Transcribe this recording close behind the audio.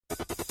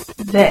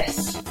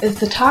This is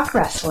the Talk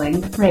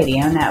Wrestling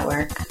Radio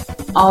Network.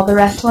 All the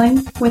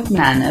wrestling with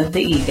none of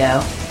the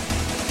ego.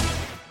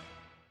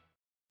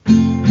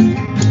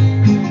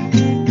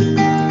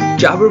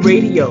 Jobber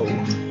Radio.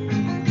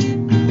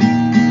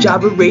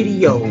 Jobber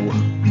Radio.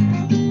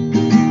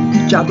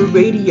 Jobber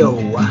Radio.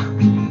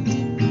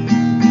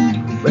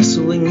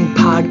 Wrestling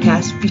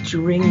podcast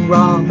featuring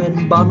Rom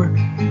and Bomber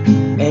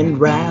and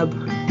Rab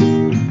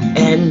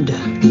and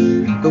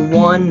the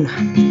one,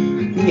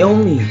 the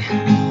only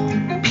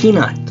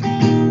Peanut.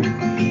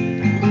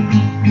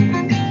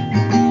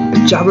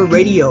 Jobber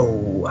Radio.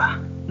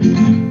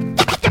 Isn't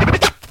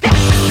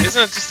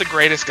it just the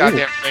greatest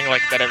goddamn thing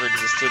like that ever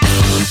existed?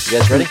 You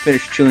guys ready?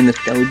 Finish chewing this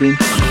jelly bean.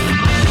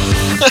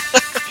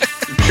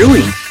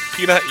 Chewy.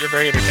 Peanut, you're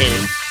very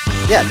entertaining.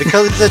 Yeah,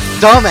 because it's a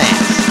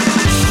dumbass.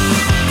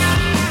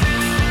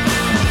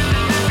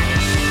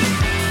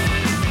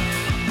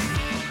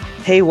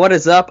 Hey, what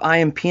is up? I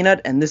am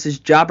Peanut, and this is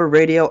Jobber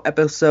Radio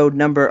episode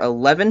number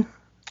 11.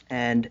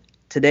 And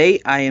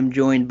today I am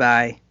joined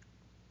by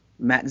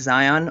Matt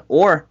Zion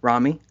or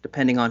Rami,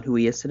 depending on who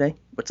he is today.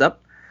 What's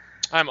up?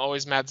 I'm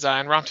always Matt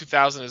Zion. Rom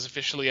 2000 is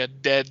officially a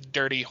dead,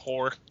 dirty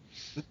whore.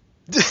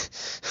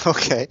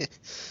 Okay.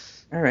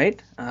 All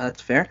right,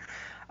 that's fair.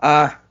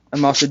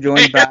 I'm also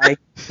joined by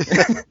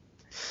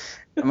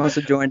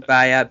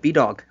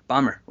B-Dog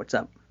Bomber. What's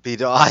up?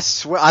 B-Dog, I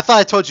swear, I thought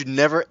I told you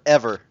never,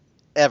 ever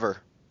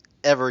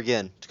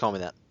again to call me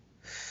that.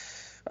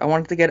 I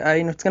wanted to get,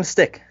 it's gonna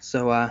stick.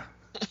 So,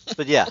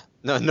 But yeah,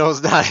 no,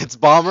 it's not. It's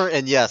Bomber,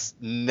 and yes,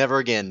 never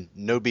again.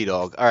 No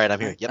B-Dog. All right, I'm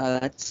here. Yep.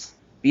 That's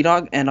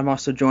B-Dog, and I'm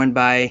also joined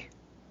by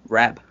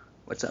Rab.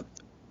 What's up?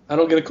 I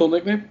don't get a cool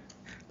nickname?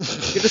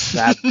 You're just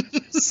Rab.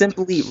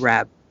 Simply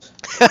Rab.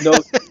 No,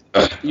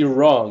 you're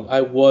wrong.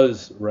 I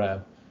was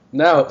Rab.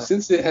 Now,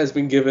 since it has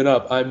been given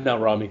up, I'm now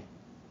Rami.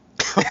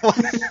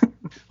 It's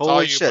all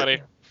Holy you, shit.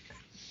 buddy.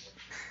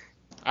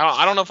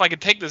 I don't know if I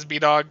could take this,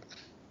 B-Dog.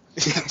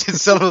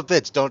 Son of a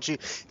bitch, don't you?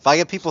 If I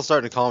get people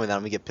starting to call me that,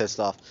 I'm going to get pissed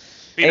off.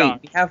 B-Dog.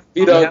 Hey,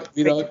 B-Dog.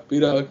 We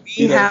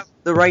have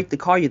the right to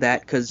call you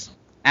that because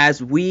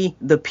as we,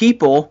 the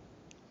people,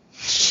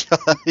 Shut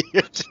up,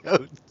 you're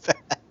so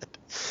bad.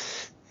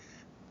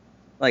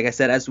 like I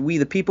said, as we,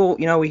 the people,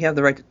 we have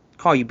the right to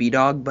call you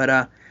B-Dog.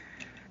 But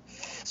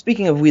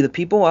speaking of we, the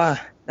people,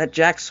 that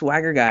Jack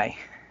Swagger guy,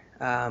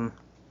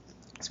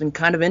 it's been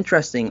kind of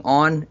interesting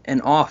on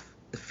and off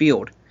the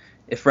field,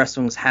 if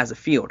wrestling has a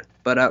field.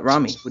 But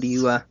Rami, what do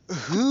you?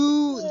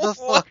 Who the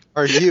fuck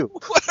are you?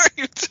 What are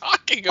you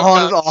talking about?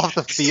 On and off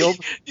the field?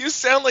 You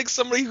sound like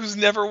somebody who's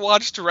never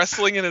watched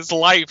wrestling in his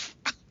life.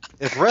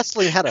 If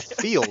wrestling had a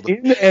field,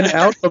 In and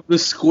out of the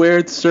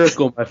squared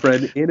circle, my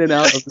friend. In and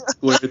out of the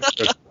squared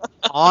circle.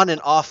 on and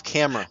off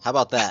camera, how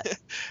about that?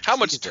 How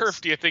much Jesus.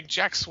 turf do you think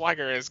Jack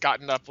Swagger has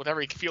gotten up with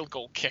every field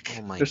goal kick?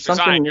 Oh my There's god.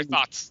 Zion, something your in-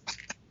 thoughts.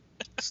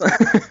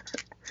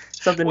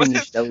 something What in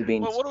these is- jelly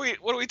beans. Well,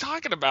 what are we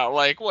talking about?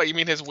 Like, what, you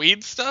mean his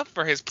weed stuff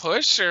or his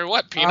push or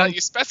what, Peanut? You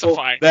Well,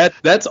 specify.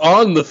 that's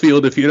on the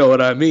field, if you know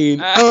what I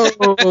mean.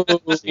 Oh.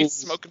 He's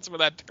smoking some of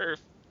that turf.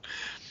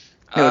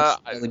 No,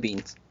 it's jelly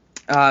beans.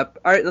 All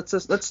right, let's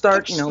start.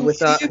 With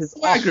his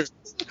Swagger.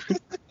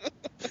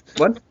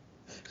 What?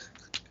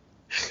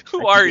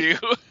 Who are you?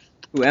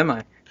 Who am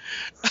I?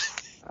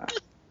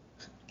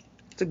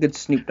 It's a good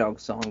Snoop Dogg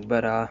song,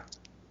 but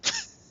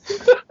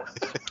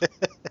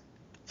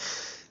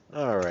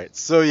All right,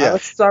 so yeah.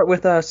 let's start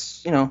with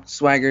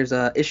Swagger's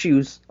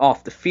issues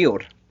off the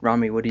field.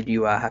 Rami, what did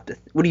you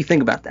what do you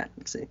think about that?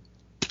 Let's see.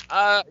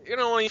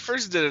 When he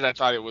first did it, I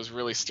thought it was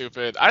really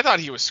stupid. I thought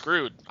he was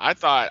screwed. I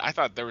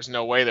thought there was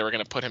no way they were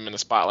going to put him in the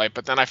spotlight,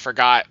 but then I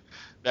forgot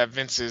that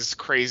Vince is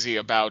crazy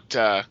about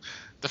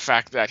the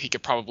fact that he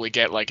could probably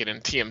get like it in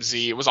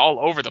TMZ. It was all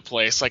over the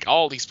place. Like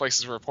all these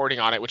places were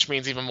reporting on it, which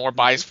means even more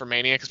bias for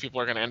Mania because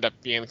people are going to end up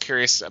being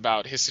curious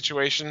about his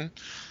situation.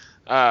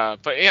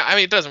 But yeah, I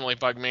mean, it doesn't really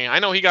bug me. I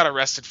know he got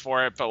arrested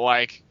for it, but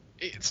like,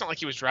 it's not like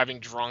he was driving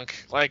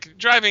drunk. Like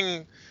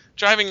driving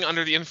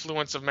under the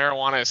influence of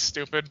marijuana is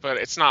stupid, but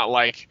it's not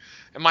like,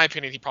 in my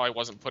opinion, he probably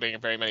wasn't putting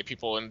very many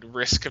people in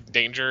risk of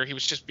danger. He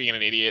was just being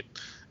an idiot,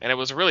 and it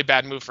was a really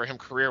bad move for him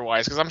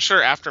career-wise, because I'm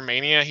sure after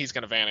Mania he's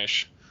going to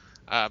vanish.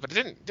 But it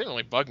didn't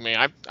really bug me.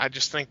 I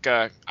just think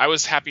I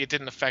was happy it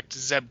didn't affect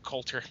Zeb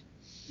Coulter.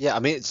 Yeah, I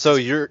mean, so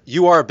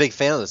you are a big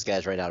fan of this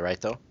guys right now, right,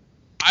 though?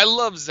 I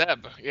love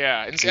Zeb,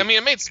 yeah. And I mean,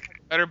 it made it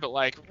better, but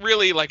like,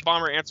 really, like,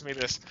 Bomber, answer me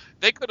this.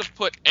 They could have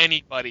put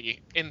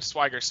anybody in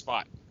Swagger's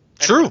spot.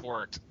 And True. It would have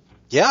worked.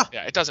 Yeah.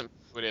 Yeah, it doesn't matter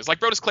who it is. Like,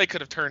 Brodus Clay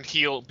could have turned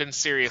heel, been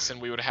serious,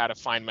 and we would have had a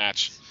fine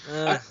match.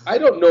 I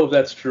don't know if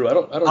that's true. I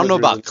don't I don't know agree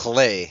about with-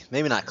 Clay.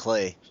 Maybe not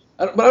Clay.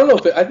 but I don't know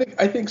if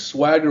I think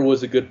Swagger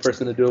was a good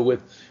person to do it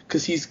with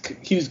because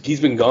he's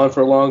been gone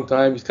for a long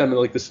time. He's kind of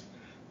like this.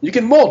 You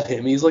can mold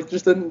him. He's like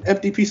just an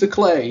empty piece of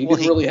clay. He Well,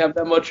 didn't really have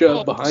that much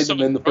behind so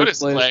him in the Brodus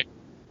first place. Clay.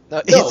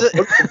 No, No, he's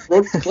a-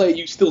 Brodus Clay,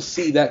 you still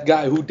see that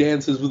guy who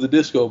dances with a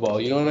disco ball.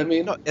 You know what I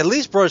mean? no, at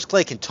least Brodus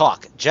Clay can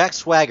talk. Jack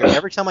Swagger,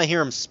 every time I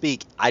hear him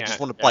speak, I just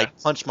want to yeah.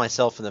 punch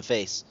myself in the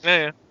face.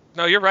 Yeah.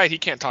 No, you're right. He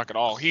can't talk at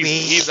all.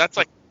 He's that's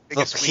like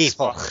biggest weak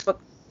people. spot.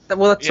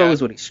 Well, that's Yeah.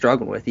 always what he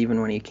struggled with,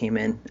 even when he came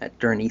in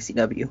during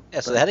ECW. Yeah,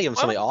 so they had to give him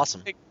somebody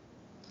awesome.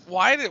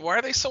 Why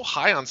are they so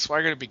high on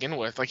Swagger to begin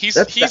with? Like he's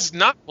That's-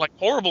 not like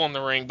horrible in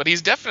the ring, but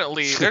he's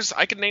definitely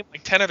I could name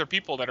like 10 other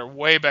people that are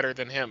way better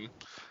than him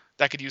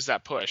that could use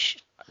that push.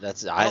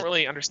 I don't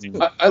really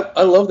understand.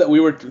 I love that we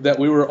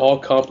were all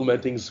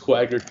complimenting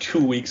Swagger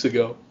 2 weeks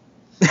ago.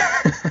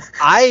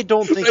 I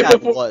don't think I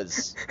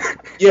was.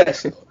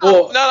 Yes.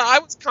 Well, No, I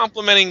was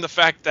complimenting the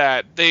fact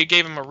that they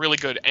gave him a really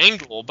good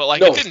angle, but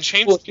like no, it didn't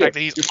change the fact that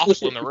he's You're full of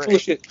awful in the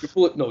shit. ring. You're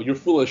full of shit. You're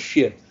full of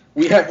shit.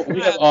 We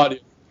have audio.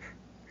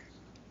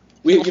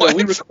 We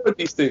record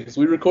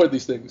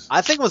these things.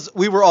 I think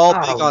we were all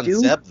Oh, big on dude.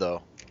 Zeb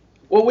though.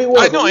 Well, we were.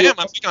 I know but I we am.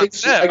 were I'm big on saying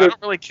Zeb. I Swagger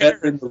don't really care.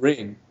 better in the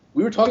ring.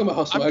 We were talking about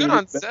how Swagger good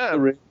on is better in Zeb. the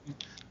ring.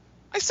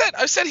 I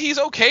said he's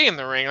okay in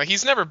the ring. Like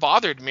he's never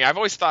bothered me. I've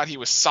always thought he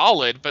was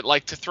solid, but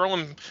like to throw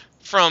him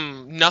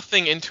from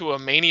nothing into a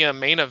Mania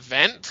main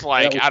event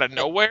like out of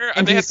nowhere,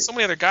 and they had he's- so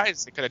many other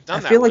guys that could have done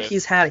I that. feel like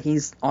with.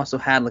 he's also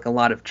had like a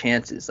lot of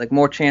chances, like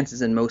more chances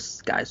than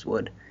most guys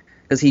would.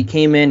 Because he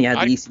came in, he had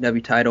the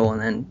ECW title,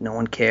 and then no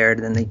one cared.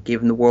 And then they gave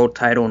him the world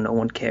title, and no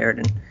one cared.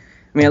 And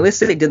I mean, at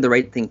least they did the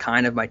right thing,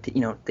 kind of by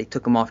they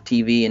took him off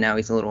TV, and now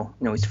he's a little,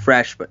 he's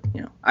fresh. But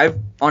I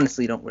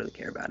honestly don't really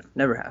care about him.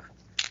 Never have.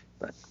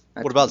 But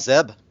What about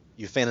Zeb?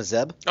 You a fan of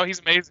Zeb? Oh,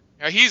 he's amazing.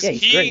 he's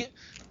He great.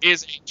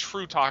 is a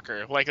true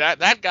talker. Like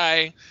that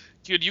guy,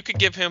 dude, you could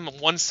give him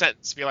one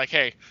sentence, be like,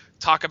 hey,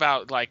 talk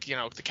about like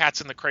the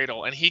cat's in the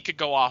cradle, and he could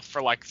go off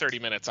for like 30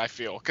 minutes. I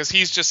feel because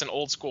he's just an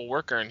old school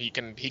worker, and he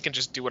can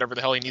just do whatever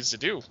the hell he needs to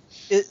do.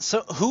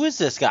 So who is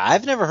this guy?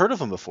 I've never heard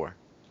of him before.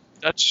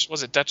 Dutch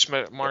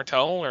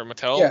Martel or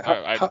Mattel?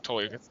 Yeah, I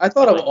totally. I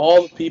thought of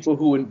all the people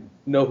who would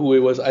know who he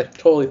was, I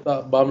totally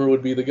thought Bomber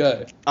would be the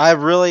guy.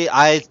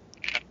 I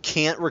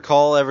can't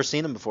recall ever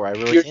seeing him before. I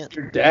really can't.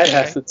 Your dad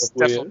has to know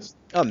who he Definitely. is.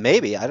 Oh,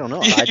 maybe. I don't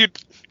know. Your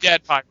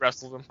dad probably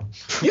wrestled him.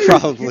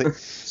 Probably.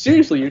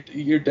 Seriously,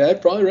 your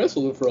dad probably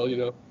wrestled him for all you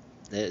know.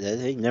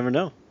 They never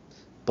know.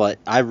 But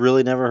I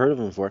really never heard of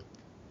him before.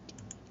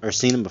 Or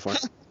seen him before.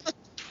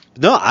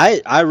 No,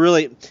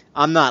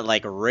 I'm not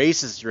like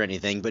racist or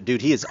anything, but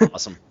dude, he is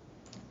awesome.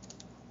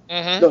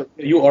 Mm-hmm. No,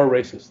 you are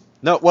racist.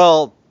 No,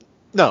 well,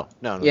 no.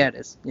 Yeah, it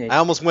is. Yeah, I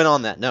almost went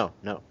on that. No,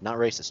 not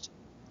racist.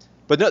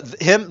 But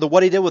no,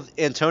 what he did with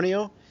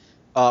Antonio,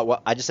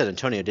 well, I just said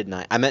Antonio, didn't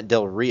I? I meant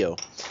Del Rio.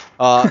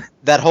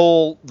 That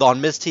whole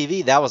on Miss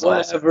TV, that was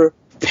awesome. Whatever.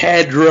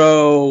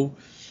 Pedro,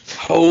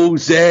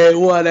 Jose,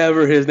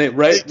 whatever his name.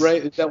 Right?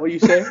 Is that what you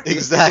say?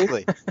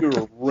 Exactly. You're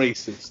a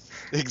racist.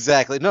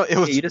 Exactly. No, it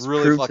was he just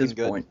really proved fucking his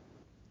good. point.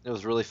 It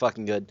was really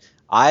fucking good.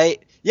 I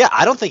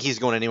don't think he's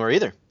going anywhere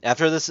either.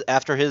 After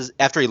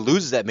he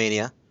loses that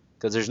Mania,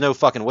 because there's no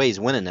fucking way he's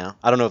winning now.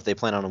 I don't know if they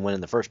plan on him winning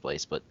in the first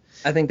place, but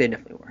I think they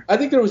definitely were. I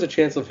think there was a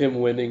chance of him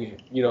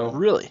winning,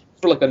 really,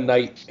 for like a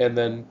night and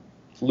then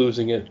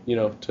losing it,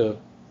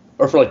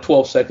 or for like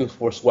 12 seconds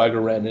before Swagger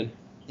ran in.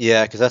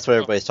 yeah, because that's what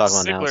everybody's talking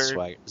about now. Ziggler.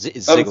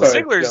 Swagger. sorry.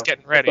 Ziggler's Yeah.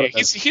 getting ready.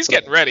 He's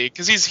getting ready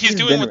because he's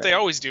doing been what they ready.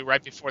 always do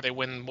right before they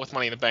win with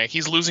Money in the Bank.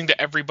 He's losing to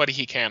everybody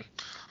he can.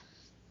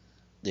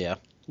 Yeah.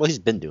 Well, he's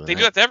been doing They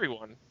do that to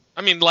everyone.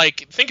 I mean,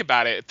 like, think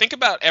about it. Think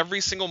about every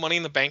single Money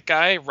in the Bank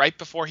guy right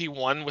before he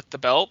won with the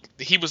belt.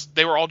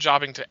 They were all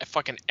jobbing to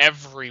fucking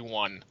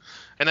everyone,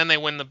 and then they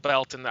win the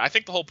belt. And I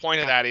think the whole point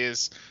of that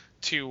is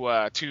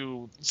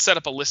to set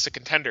up a list of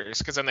contenders,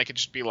 because then they could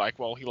just be like,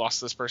 well, he lost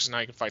to this person, now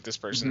he can fight this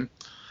person.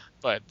 Mm-hmm.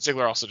 But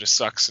Ziggler also just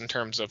sucks in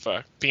terms of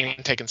being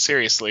taken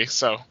seriously,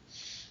 so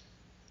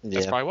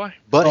that's Yeah. probably why.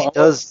 But he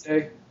does.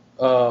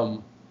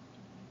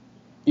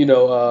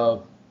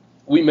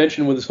 We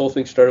mentioned when this whole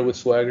thing started with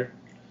Swagger,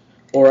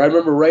 or I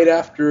remember right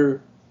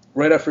after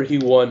he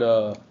won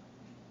the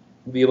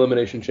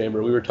Elimination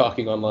Chamber, we were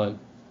talking online,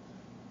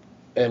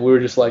 and we were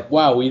just like,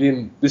 wow,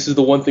 this is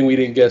the one thing we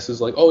didn't guess,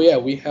 is like, oh yeah,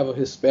 we have a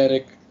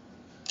Hispanic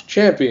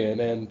champion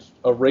and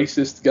a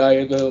racist guy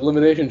in the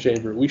Elimination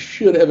Chamber. We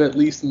should have at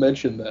least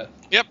mentioned that.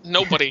 Yep,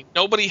 nobody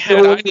had.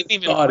 No I one didn't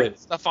even thought read it.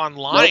 stuff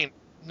online.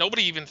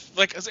 Nobody even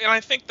and I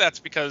think that's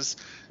because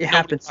It nobody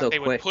happened thought so they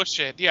would quick. push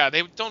it. Yeah,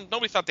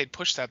 nobody thought they'd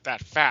push that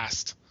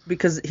fast.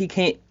 Because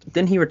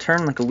didn't he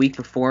return like a week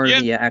before Yeah.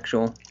 the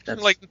actual?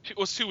 Like it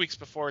was 2 weeks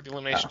before the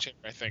Elimination Chamber,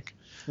 I think.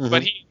 Mhm.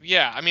 But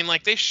I mean,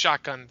 like they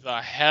shotgunned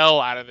the hell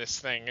out of this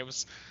thing.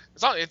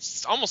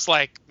 It's almost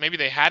like maybe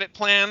they had it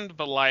planned,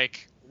 but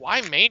like,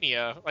 why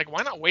Mania? Like,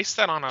 why not waste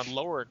that on a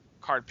lower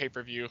card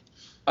pay-per-view?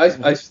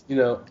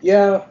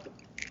 Yeah.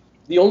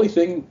 The only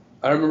thing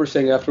I remember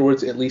saying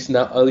afterwards, at least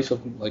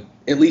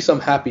I'm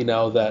happy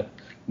now that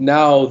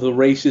now the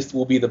racist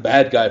will be the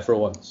bad guy for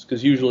once,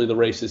 because usually the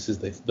racist is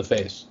the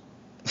face.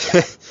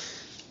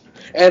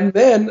 And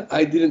then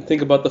I didn't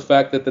think about the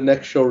fact that the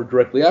next show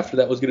directly after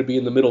that was going to be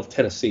in the middle of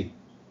Tennessee,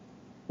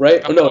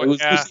 right? Oh, No, it was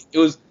yeah.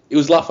 it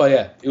was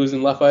Lafayette. It was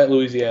in Lafayette,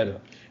 Louisiana,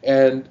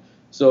 and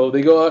so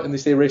they go out and they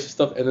say racist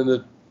stuff, and then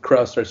the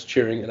crowd starts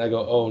cheering, and I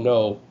go, oh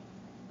no,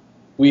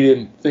 we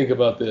didn't think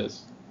about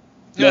this.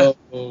 Yeah.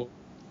 No.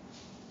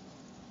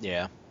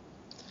 Yeah.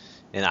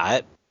 And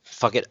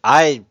fuck it.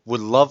 I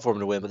would love for him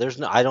to win, but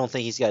I don't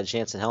think he's got a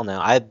chance in hell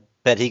now. I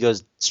bet he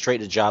goes straight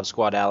to Job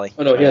Squad Alley.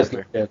 Oh no, right he has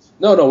after. no chance.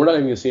 No, we're not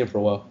even gonna see him for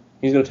a while.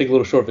 He's gonna take a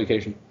little short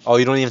vacation. Oh,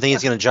 you don't even think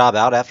he's going to job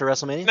out after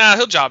WrestleMania? Nah,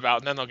 he'll job out,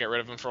 and then they'll get rid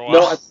of him for a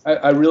while. No,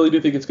 I really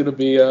do think it's gonna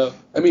be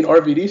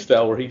RVD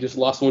style, where he just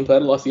lost one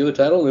title, lost the other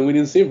title, and then we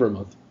didn't see him for a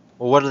month.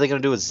 Well, what are they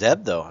going to do with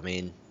Zeb, though? I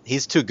mean,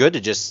 he's too good to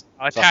just...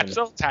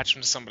 They'll attach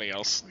him to somebody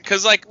else.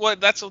 Because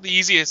that's the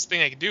easiest thing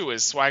they can do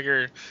is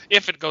Swagger.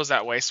 If it goes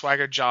that way,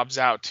 Swagger jobs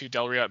out to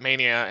Del Rio at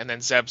Mania, and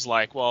then Zeb's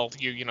like, well,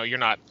 you're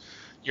not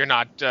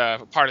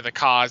part of the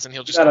cause, and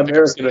he'll just Not go pick up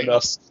American somebody enough,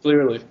 else.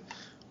 clearly.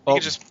 You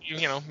can just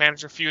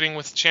manager feuding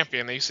with the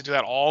champion. They used to do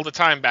that all the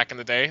time back in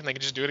the day, and they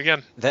can just do it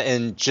again.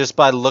 And just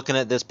by looking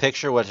at this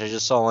picture, which I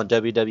just saw on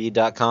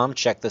WWE.com,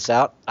 check this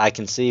out. I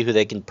can see who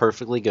they can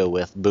perfectly go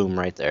with. Boom,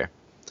 right there.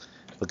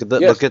 Look at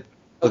that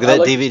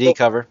like DVD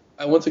cover.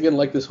 I once again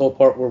like this whole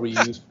part where we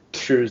use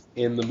pictures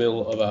in the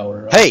middle of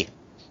our Hey,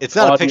 it's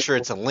not a audio- picture;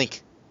 it's a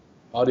link.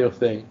 audio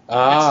thing.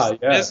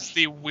 This is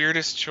the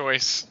weirdest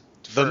choice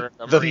for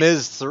a The Marine.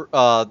 Miz,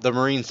 the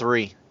Marine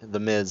 3, the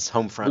Miz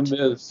home front. The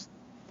Miz.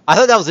 I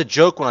thought that was a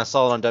joke when I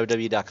saw it on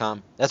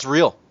WWE.com. That's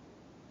real.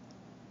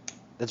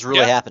 That's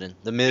really happening.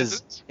 The Miz Is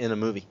it? in a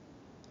movie.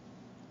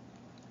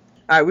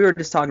 All right, we were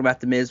just talking about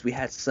The Miz. We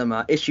had some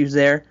issues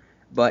there,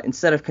 but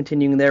instead of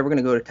continuing there, we're going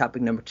to go to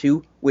topic number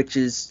 2, which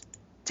is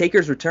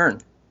Taker's return,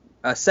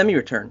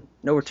 semi-return,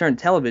 no return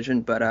to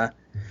television. But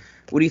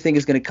what do you think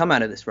is going to come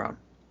out of this, Ron?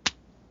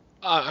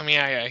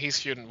 Yeah, he's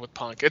feuding with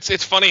Punk.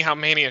 It's funny how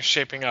Mania is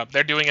shaping up.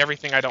 They're doing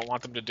everything I don't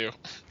want them to do.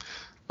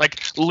 Like,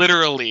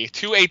 literally,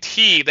 to a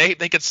T, they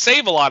could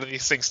save a lot of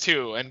these things,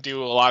 too, and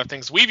do a lot of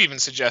things we've even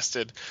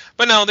suggested.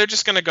 But no, they're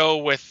just going to go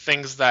with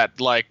things that,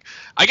 like,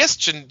 I guess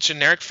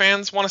generic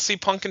fans want to see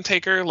Punk and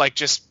Taker, like,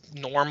 just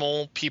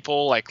normal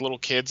people, like little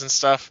kids and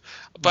stuff.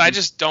 But I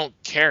just don't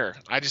care.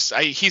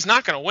 He's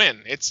not going to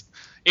win. It's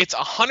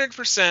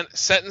 100%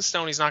 set in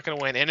stone he's not going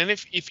to win. And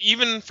if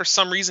even for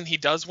some reason he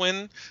does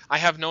win, I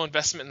have no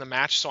investment in the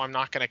match, so I'm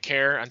not going to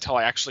care until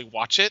I actually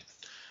watch it.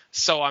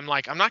 So I'm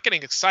not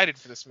getting excited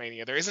for this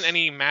Mania. There isn't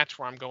any match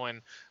where I'm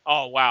going,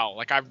 oh wow,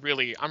 like I'm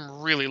really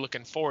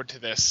looking forward to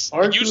this.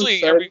 Aren't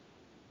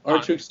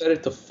you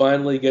excited to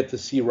finally get to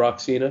see Rock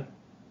Cena?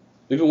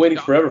 We've been waiting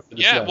forever for this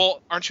Yeah, match.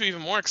 well, aren't you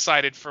even more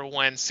excited for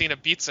when Cena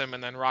beats him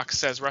and then Rock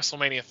says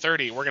WrestleMania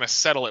 30, we're going to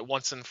settle it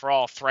once and for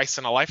all, thrice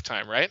in a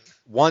lifetime, right?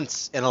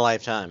 Once in a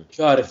lifetime.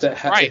 God, if that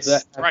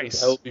happens,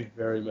 Thrice. I will be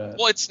very mad.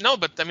 Well,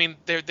 I mean,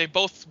 they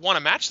both won a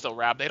match though,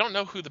 Rab. They don't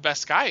know who the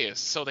best guy is,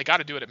 so they got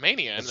to do it at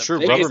Mania. It's And true,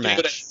 They rubber can do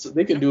it match.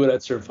 they can do it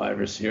at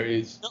Survivor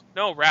Series.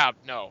 No, Rab,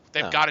 no.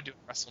 They've No. got to do it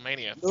at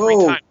WrestleMania No.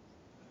 3 times.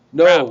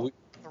 No,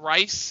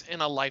 Thrice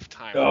in a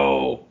lifetime.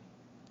 no.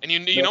 And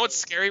you know what's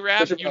scary,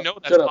 Rab? Shut You up. know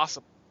that's Shut up.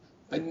 possible.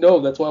 I know.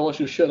 That's why I want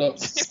you to shut up.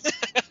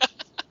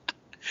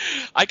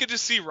 I could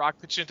just see Rock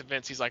pitching to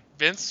Vince. He's like,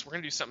 Vince, we're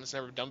going to do something that's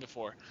never been done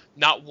before.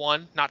 Not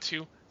 1, not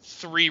 2,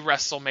 3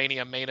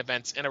 WrestleMania main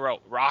events in a row.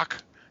 Rock,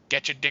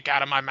 get your dick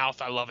out of my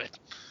mouth. I love it.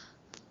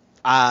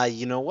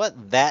 You know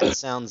what? That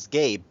sounds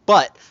gay,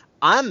 but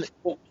I'm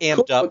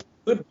amped up.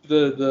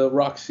 The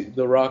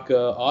Rock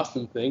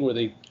Austin thing where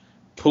they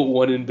put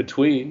one in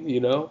between.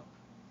 You know.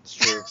 It's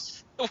true.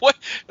 What?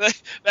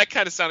 That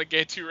kind of sounded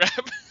gay too, Rab.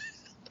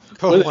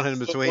 Put one in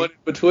between. One in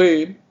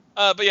between.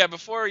 But yeah,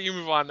 before you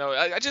move on though,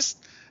 I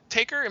just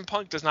Taker and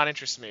Punk does not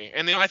interest me,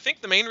 and I think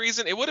the main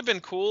reason it would have been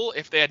cool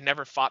if they had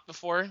never fought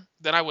before.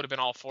 Then I would have been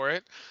all for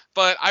it.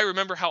 But I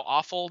remember how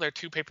awful their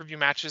 2 pay-per-view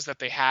matches that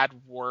they had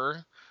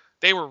were.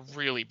 They were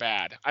really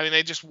bad. I mean,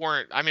 they just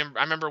weren't. I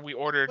remember we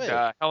ordered Wait.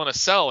 Hell in a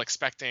Cell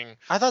expecting.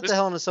 I thought This- the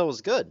Hell in a Cell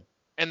was good.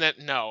 And then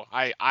no,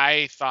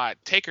 I thought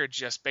Taker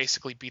just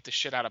basically beat the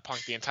shit out of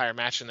Punk the entire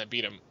match and then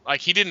beat him. Like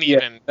he didn't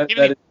even that do is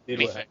indeed what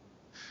anything.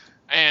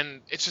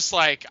 And it's just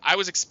like I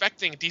was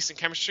expecting decent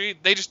chemistry.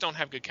 They just don't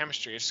have good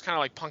chemistry. It's just kind of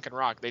like Punk and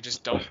Rock. They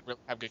just don't really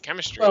have good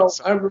chemistry. Well,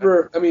 So- I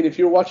remember. I mean, if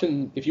you watch the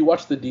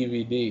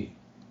DVD,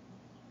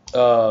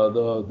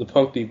 the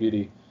Punk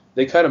DVD,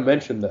 they kind of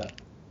mentioned that,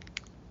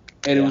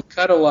 and it was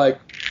kind of like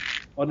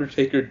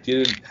Undertaker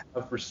didn't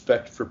have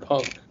respect for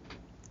Punk.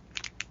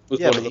 Was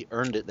Yeah, one but of the- he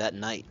earned it that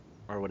night,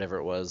 or whatever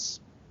it was.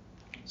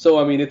 So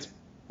I mean, it's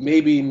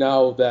maybe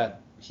now that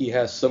he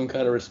has some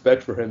kind of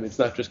respect for him, it's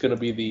not just going to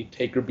be the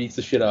Taker beats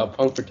the shit out of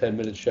Punk for 10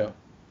 minute show.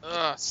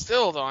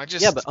 Still though, I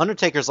just Yeah, but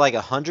Undertaker's like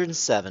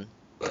 107.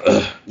 He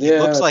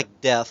Yeah, looks like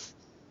death.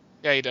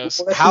 yeah he does.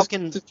 well, that's how his-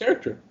 can- his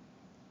character?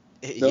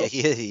 No. Yeah,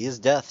 he is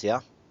death, yeah.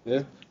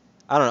 Yeah.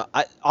 I don't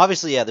know.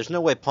 Obviously, yeah, there's no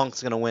way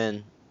Punk's going to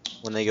win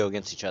when they go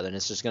against each other, and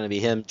it's just going to be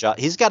him.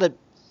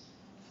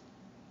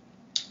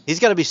 He's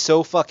got to be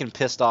so fucking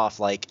pissed off,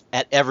 like,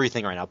 at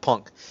everything right now,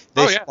 Punk.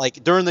 Yeah.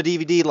 Like, during the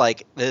DVD,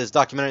 like, his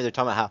documentary, they're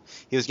talking about how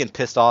he was getting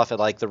pissed off at,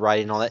 like, the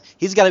writing and all that.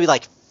 He's got to be,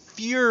 like,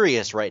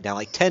 furious right now,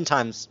 like, 10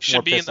 times more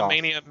Should be in pissed the off.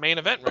 main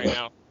event right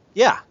now.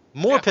 Yeah,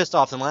 more Yeah. pissed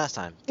off than last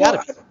time. Well,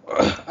 Gotta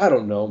be. I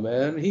don't know,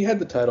 man. He had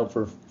the title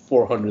for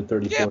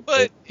 434 Yeah, days.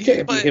 but- He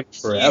can't but be him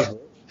forever.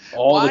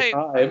 All why- the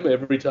time,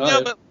 every time.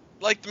 Yeah, but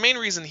like the main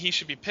reason he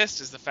should be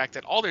pissed is the fact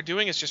that all they're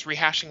doing is just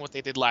rehashing what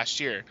they did last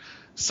year.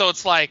 So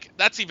it's like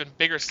that's even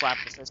bigger slap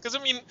in the face. Because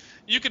I mean,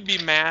 you could be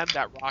mad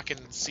that Rock and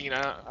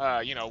Cena,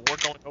 were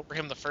going over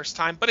him the first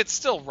time, but it's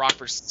still Rock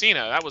versus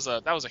Cena. That was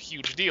a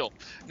huge deal.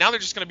 Now they're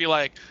just gonna be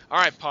like, all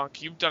right,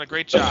 Punk, you've done a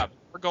great job.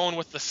 We're going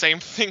with the same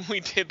thing we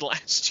did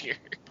last year.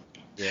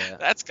 Yeah.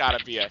 That's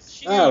gotta be a I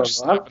don't know. huge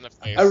slap in the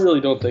face. I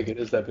really don't think it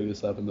is that big a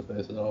slap in the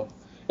face at all.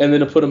 And then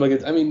to put him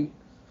against, I mean,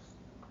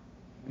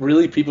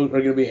 really, people are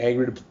going to be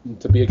angry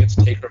to be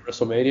against Taker at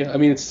WrestleMania? I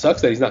mean, it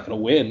sucks that he's not going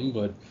to win,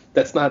 but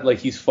that's not like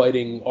he's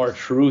fighting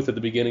R-Truth at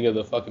the beginning of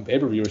the fucking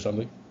pay-per-view or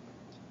something.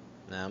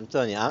 Nah, I'm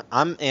telling you,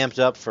 I'm amped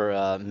up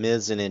for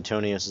Miz and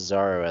Antonio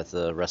Cesaro at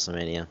the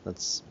WrestleMania.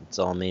 That's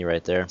all me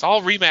right there. It's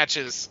all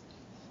rematches.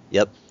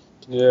 Yep.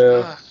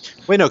 Yeah.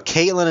 Wait, no,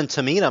 Caitlyn and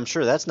Tamina. I'm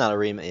sure that's not a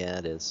rematch. Yeah,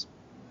 it is.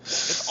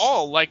 It's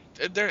all like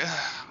they're.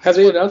 Has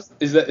he announced?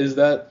 Is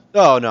that?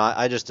 Oh no,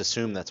 I just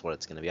assume that's what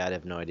it's going to be. I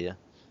have no idea.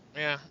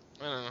 Yeah,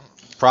 I don't know.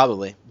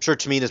 Probably. I'm sure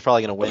Tamina's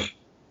probably going to win.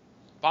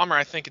 Bomber,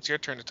 I think it's your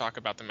turn to talk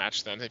about the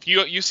match then. If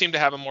you seem to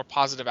have a more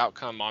positive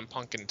outcome on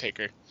Punk and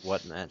Taker.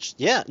 What match?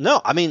 Yeah,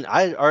 no, I mean,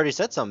 I already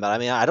said something about it. I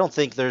mean, I don't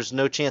think there's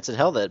no chance in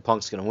hell that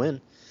Punk's going to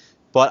win.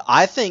 But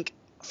I think,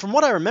 from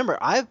what I remember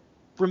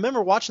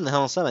watching the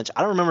Hell in a Cell match.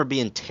 I don't remember it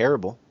being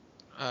terrible.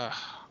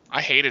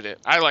 I hated it.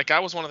 I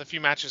was one of the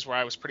few matches where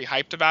I was pretty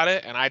hyped about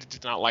it, and I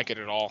did not like it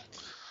at all.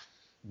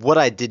 What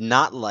I did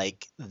not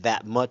like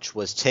that much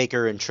was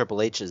Taker and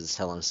Triple H's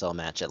Hell in a Cell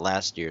match at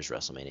last year's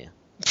WrestleMania.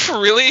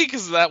 Really?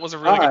 Because that was a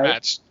really good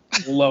match.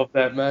 Love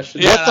that match.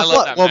 Yeah, What the I love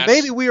fuck? that Well, match.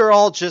 maybe we were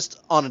all just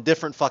on a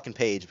different fucking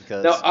page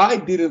because. Now, I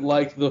didn't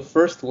like the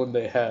first one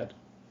they had.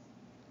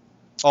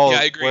 Oh, yeah,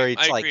 I agree. where he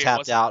I agree.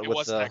 tapped out it with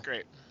wasn't the. that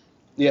great.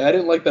 Yeah, I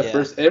didn't like that Yeah.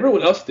 first.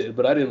 Everyone else did,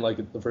 but I didn't like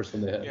it the first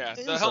one they had. Yeah,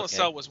 It the was Hell in a okay.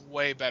 Cell was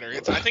way better.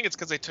 I think it's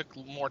because they took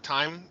more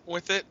time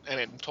with it, and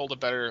it told a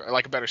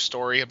better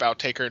story about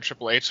Taker and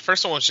Triple H. The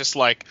first one was just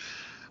like,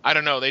 I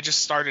don't know, they just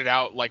started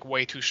out like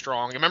way too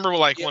strong. Remember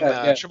when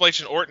Yeah. Triple H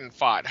and Orton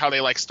fought, how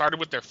they like started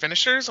with their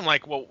finishers? I'm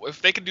like, well,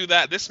 if they could do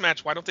that this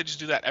match, why don't they just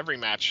do that every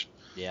match?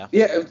 Yeah.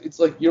 Yeah, it's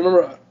like you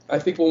remember. I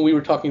think when we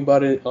were talking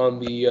about it on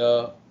the,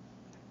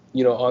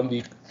 on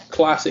the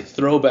classic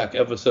throwback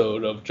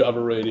episode of Java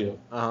Radio.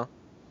 Uh huh.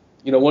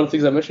 One of the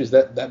things I mentioned is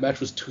that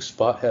match was too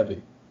spot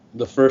heavy.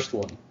 The first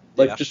one,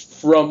 Yeah. just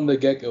from the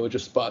get go, it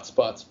just spot.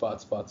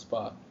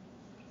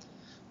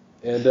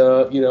 And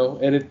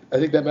I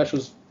think that match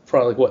was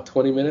probably like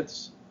 20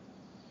 minutes.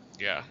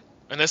 Yeah.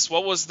 And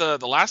what was the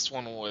last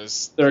one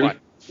was 30. What,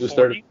 It was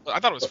 40? 30. I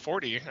thought it was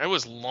 40. It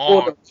was Well,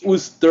 long. it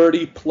was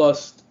 30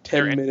 plus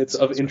 10 Their minutes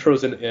of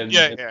intros and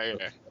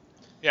Yeah.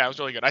 Yeah, it was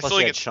really good. I Plus, still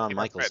you think had Shawn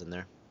Michaels in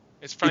there.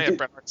 It's funny It that did-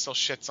 Bret Hart still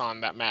shits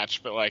on that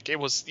match, but like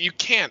you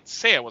can't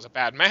say it was a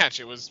bad match.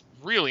 It was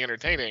really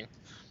entertaining.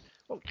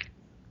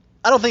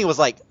 I don't think it was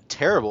like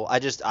terrible. I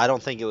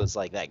don't think it was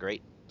like that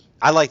great.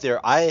 I like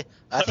their I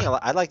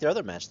like their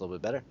other match a little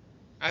bit better.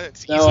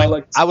 It's No, easily, I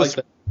like I was-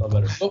 that a lot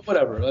better. But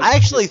whatever. I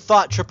actually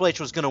thought Triple H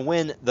was gonna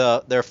win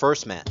their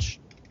first match.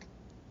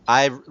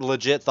 I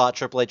legit thought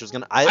Triple H was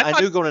gonna. I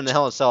thought- knew going into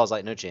Hell in a Cell, I was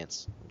like, no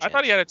chance. I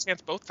thought he had a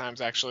chance both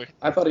times actually.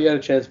 I thought he had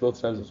a chance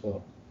both times as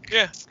well.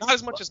 Yeah, not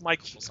as much as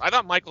Michaels. I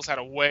thought Michaels had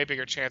a way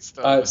bigger chance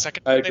the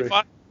second I time they agree.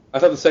 fought. I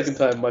thought the second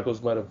time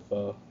Michaels might have.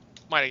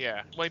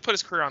 Yeah. When he put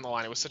his career on the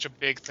line, it was such a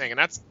big thing, and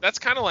that's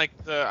kind of like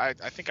I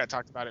think I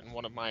talked about it in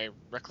one of my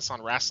Reckless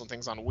on Wrestling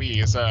things on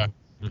Wii is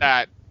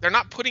that they're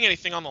not putting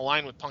anything on the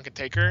line with Punk and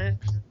Taker, and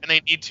they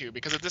need to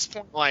because at this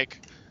point,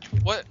 like,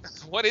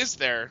 what is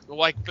there?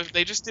 Like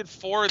they just did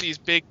 4 of these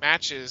big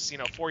matches,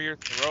 4 years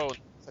in a row,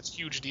 such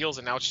huge deals,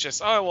 and now it's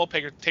just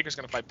Taker's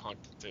gonna fight Punk.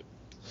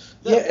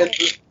 Yeah, and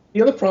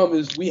the other problem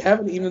is we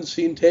haven't even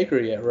seen Taker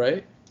yet,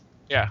 right?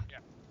 Yeah.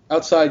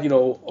 Outside, he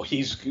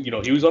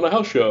was on a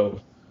house show.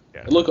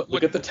 Yeah. And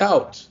look at the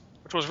tout.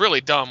 Which was really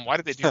dumb. Why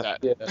did they do that?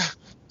 Yeah.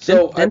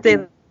 So Didn't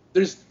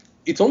they-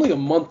 it's only a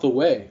month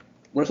away.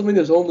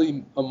 WrestleMania's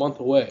only a month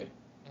away,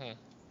 Mhm.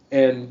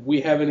 and we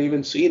haven't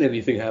even seen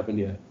anything happen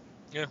yet.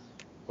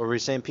 What were you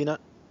saying, Peanut?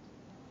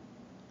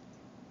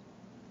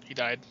 He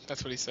died.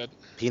 That's what he said.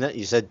 Peanut,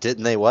 you said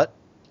didn't they what?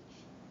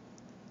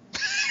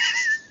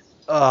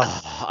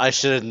 I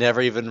should have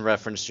never even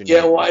referenced your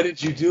Yeah, name. why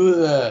did you do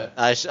that?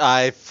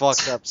 I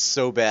fucked up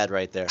so bad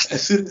right there.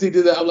 As soon as he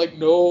did that, I'm like,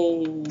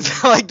 no.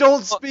 Like,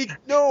 don't speak.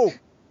 No.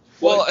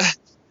 Well,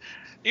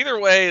 either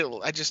way,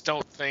 I just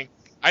don't think.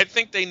 I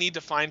think they need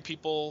to find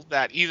people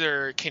that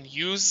either can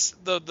use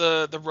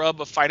the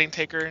rub of fighting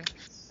Taker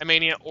at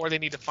Mania, or they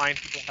need to find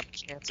people that have a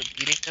chance of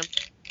beating him.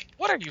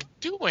 What are you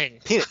doing?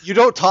 Peanut, you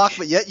don't talk,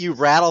 but yet you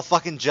rattle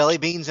fucking jelly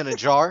beans in a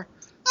jar?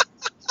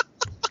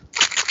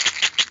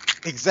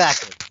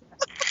 Exactly.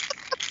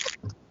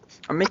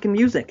 I'm making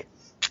music.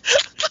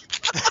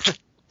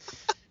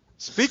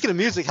 Speaking of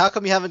music, how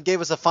come you haven't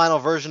gave us a final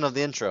version of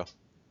the intro?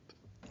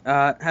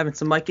 Having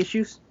some mic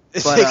issues.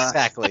 But,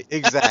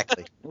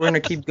 Exactly. We're gonna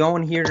keep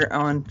going here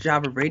on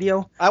Java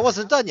Radio. I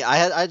wasn't done yet.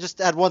 I just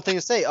had one thing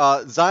to say.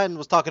 Zion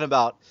was talking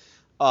about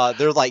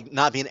there like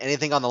not being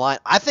anything on the line.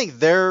 I think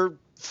their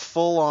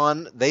full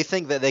on. They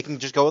think that they can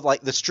just go with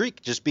like the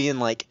streak just being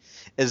like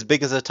as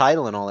big as a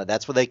title and all that.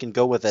 That's what they can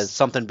go with as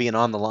something being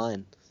on the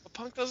line. But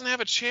Punk doesn't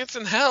have a chance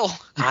in hell.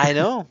 I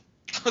know.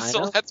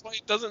 So that's why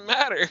it doesn't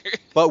matter.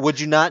 But would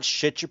you not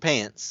shit your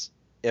pants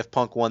if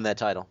Punk won that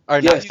title? Or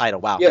Yes. not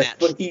title, wow. Yes, match.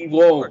 but he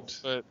won't.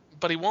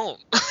 But he won't.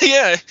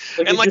 Yeah.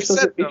 Like, And like I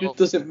said, it just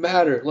doesn't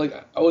matter.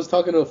 Like, I was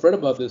talking to a friend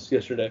about this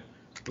yesterday,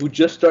 who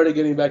just started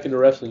getting back into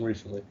wrestling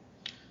recently,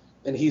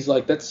 and he's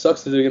like, "That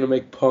sucks that they're gonna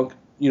make Punk,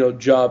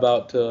 job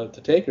out to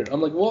Taker."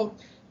 I'm like, well,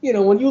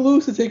 when you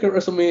lose to Taker at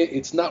WrestleMania,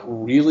 it's not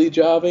really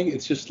jobbing.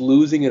 It's just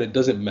losing, and it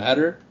doesn't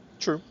matter.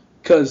 True.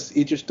 Because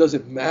it just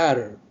doesn't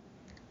matter.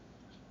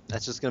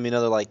 That's just going to be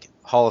another, like,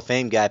 Hall of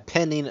Fame guy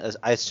pending.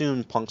 I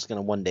assume Punk's going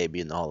to one day be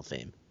in the Hall of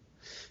Fame.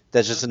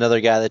 That's just another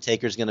guy that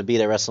Taker's going to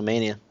beat at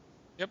WrestleMania.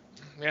 Yep.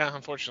 Yeah,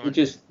 unfortunately.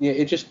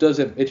 It just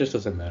doesn't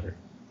matter.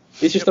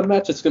 It's just a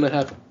match that's going to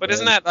happen. But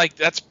isn't that, like,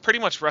 that's pretty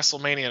much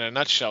WrestleMania in a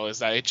nutshell, is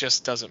that it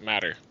just doesn't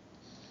matter.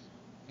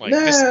 Like,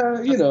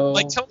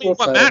 like, tell me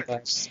what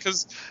matters,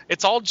 because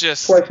it's all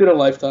just... Twice in a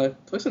lifetime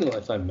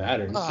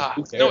matters.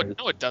 Who cares?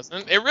 No, it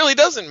doesn't. It really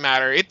doesn't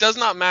matter. It does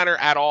not matter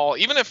at all.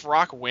 Even if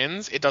Rock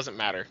wins, it doesn't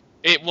matter.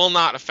 It will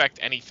not affect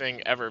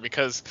anything ever,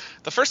 because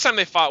the first time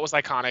they fought was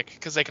iconic,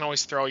 because they can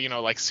always throw,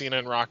 like Cena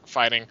and Rock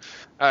fighting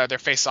their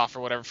face off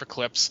or whatever for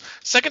clips.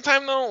 Second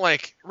time, though,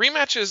 like,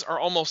 rematches are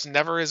almost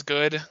never as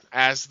good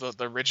as the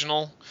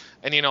original.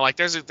 And, like,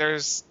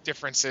 there's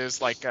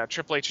differences, like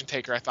Triple H and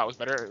Taker I thought was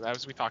better,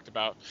 as we talked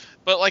about.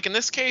 But, like, in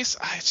this case,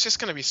 it's just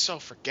going to be so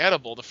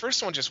forgettable. The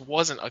first one just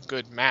wasn't a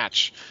good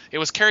match. It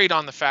was carried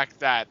on the fact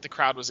that the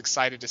crowd was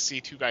excited to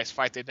see two guys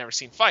fight they'd never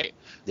seen fight.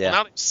 Yeah. Well,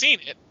 now they've seen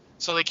it.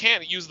 So they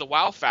can't use the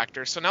wow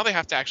factor. So now they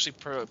have to actually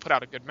put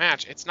out a good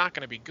match. It's not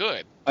going to be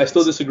good. I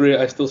still disagree.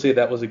 I still say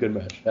that was a good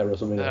match at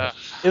WrestleMania.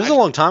 It was a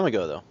long time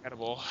ago, though.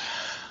 Forgettable.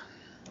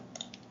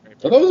 I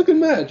thought it was a good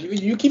match.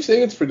 You keep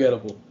saying it's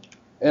forgettable,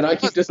 and I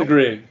keep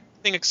disagreeing.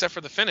 Thing except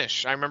for the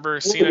finish. I remember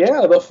seeing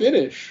Yeah, the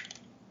finish.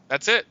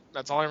 That's it.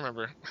 That's all I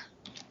remember.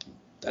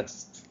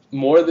 That's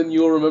more than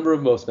you'll remember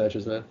of most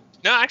matches, man.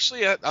 No,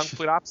 actually, I'm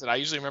complete opposite. I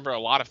usually remember a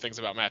lot of things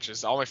about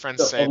matches. All my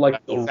friends say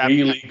Like the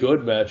really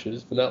good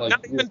matches, but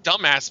not even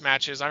dumbass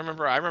matches. I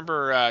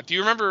remember. Do you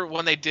remember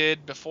when they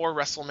did before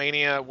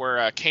WrestleMania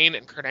where Kane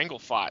and Kurt Angle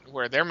fought,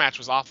 where their match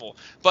was awful?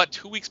 But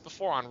 2 weeks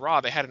before on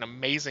Raw, they had an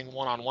amazing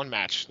one-on-one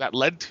match that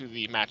led to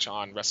the match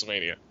on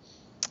WrestleMania.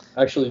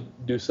 Actually,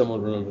 do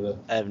someone remember that?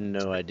 I have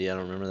no idea. I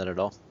don't remember that at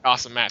all.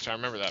 Awesome match. I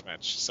remember that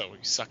match. So you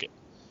suck it.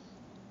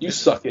 You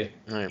suck it.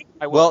 All right.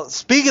 Well,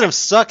 speaking of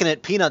sucking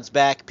it, Peanut's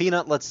back.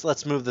 Peanut,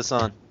 let's move this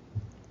on.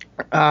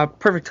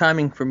 Perfect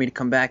timing for me to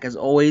come back as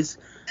always.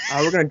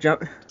 We're gonna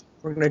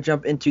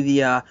jump into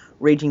the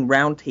Raging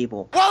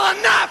Roundtable. Well,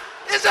 enough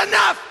is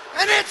enough,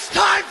 and it's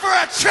time for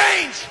a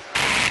change.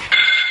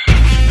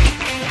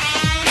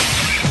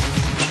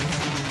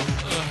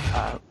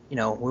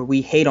 Where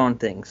we hate on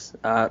things.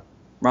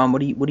 Ron, what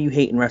do you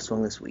hate in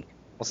wrestling this week?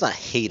 Well, it's not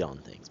hate on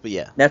things, but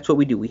yeah. That's what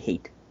we do. We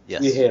hate.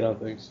 Yes. You hate on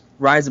things.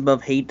 Rise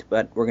above hate,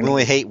 but we're We gonna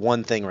only hate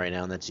one thing right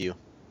now, and that's you.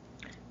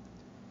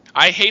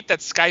 I hate that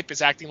Skype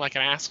is acting like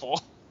an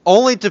asshole.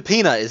 Only to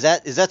Peanut. Is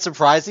that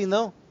surprising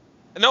though?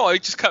 No,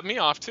 it just cut me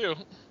off too.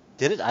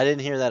 Did it? I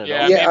didn't hear that at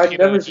Yeah. all.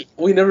 Yeah,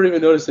 we never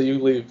even noticed that you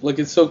leave. Like,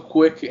 it's so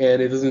quick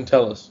and it doesn't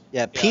tell us.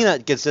 Yeah,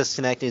 Peanut gets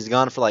disconnected. He's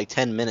gone for like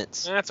 10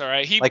 minutes. That's all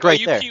right. Like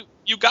right there.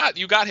 You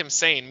got him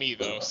saying me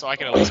though, so I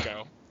can at least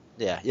go.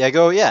 Yeah,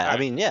 go. Yeah, Right. I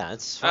mean, yeah,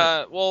 it's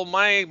fine. Well,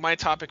 my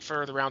topic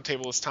for the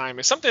roundtable this time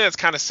is something that's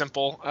kind of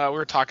simple. We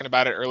were talking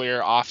about it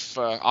earlier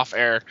off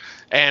air,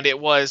 and it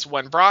was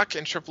when Brock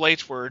and Triple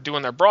H were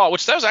doing their brawl,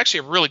 which that was actually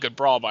a really good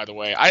brawl, by the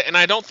way.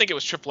 I don't think it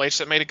was Triple H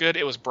that made it good.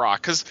 It was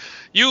Brock, because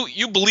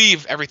you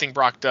believe everything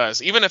Brock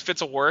does, even if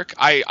it's a work.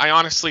 I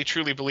honestly,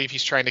 truly believe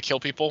he's trying to kill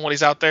people when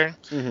he's out there,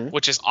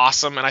 which is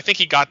awesome, and I think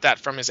he got that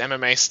from his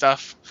MMA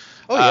stuff.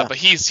 Oh, yeah. But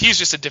he's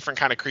just a different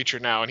kind of creature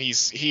now, and he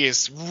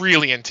is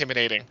really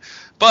intimidating.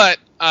 But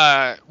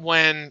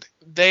when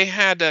they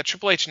had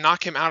Triple H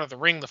knock him out of the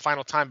ring the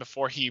final time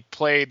before they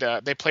played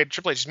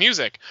Triple H's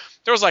music,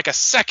 there was like a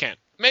second,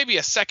 maybe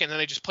a second, then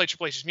they just played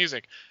Triple H's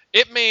music.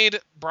 It made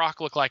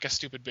Brock look like a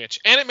stupid bitch,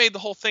 and it made the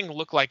whole thing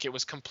look like it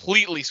was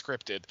completely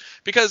scripted,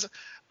 because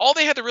all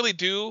they had to really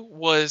do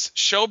was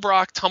show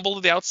Brock tumble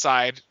to the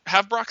outside,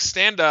 have Brock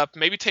stand up,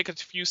 maybe take a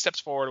few steps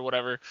forward or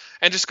whatever,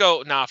 and just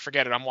go, nah,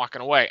 forget it, I'm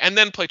walking away, and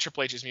then play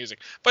Triple H's music.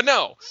 But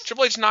no,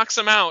 Triple H knocks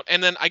him out,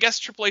 and then I guess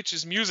Triple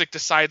H's music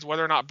decides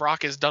whether or not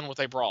Brock is done with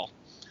a brawl.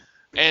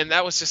 And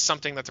that was just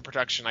something that the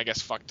production, I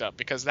guess, fucked up,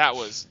 because that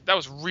was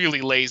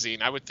really lazy,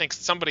 and I would think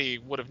somebody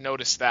would have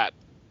noticed that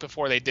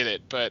before they did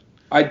it, but...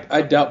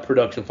 I doubt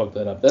production fucked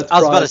that up. That's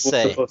I was probably about to what's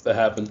say. supposed to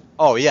happen.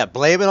 Oh yeah,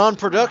 blame it on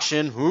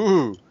production.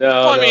 Ooh.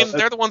 Well, I mean,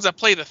 they're the ones that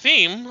play the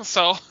theme,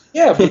 so...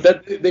 Yeah,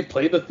 but they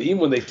play the theme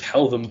when they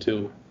tell them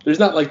to. There's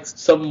not like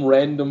some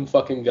random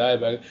fucking guy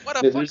back.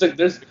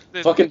 There's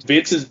fucking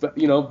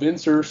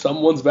Vince or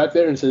someone's back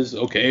there and says,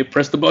 "Okay,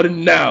 press the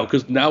button now,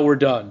 because now we're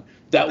done."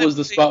 That was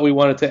the spot we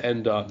wanted to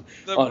end on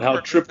how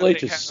Triple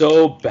H is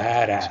so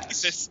badass.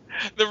 Jesus.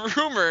 The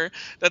rumor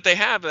that they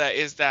have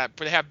is that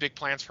they have big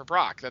plans for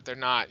Brock. That they're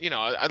not,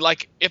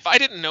 like if I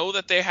didn't know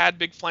that they had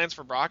big plans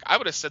for Brock, I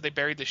would have said they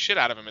buried the shit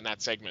out of him in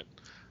that segment.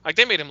 Like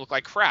they made him look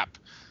like crap.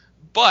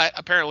 But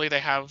apparently they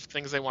have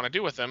things they want to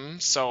do with him,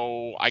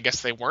 so I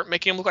guess they weren't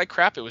making him look like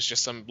crap. It was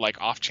just some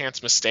like off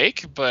chance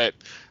mistake. But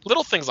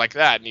little things like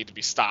that need to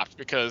be stopped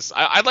because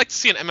I'd like to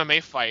see an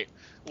MMA fight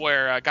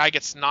where a guy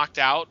gets knocked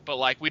out, but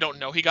like we don't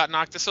know he got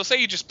knocked out. So say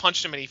you just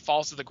punched him and he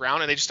falls to the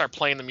ground and they just start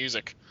playing the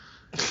music.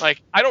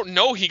 Like I don't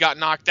know he got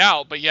knocked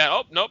out, but yeah,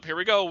 oh nope, here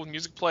we go.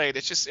 Music played.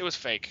 It was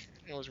fake.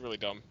 It was really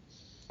dumb.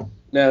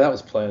 Nah, that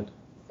was planned.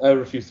 I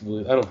refuse to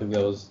believe. I don't think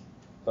that was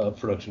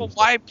production. Well,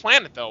 why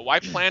plan it though? Why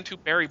plan to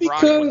bury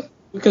Brock?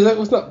 Because that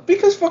was not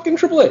fucking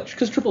Triple H.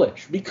 Because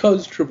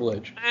Triple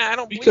H. I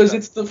don't because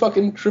it's the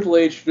fucking Triple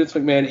H Vince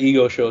McMahon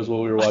ego shows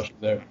what we were watching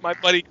there. My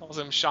buddy calls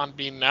him Sean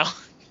Bean now.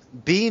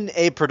 Being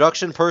a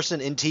production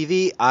person in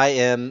TV, I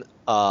am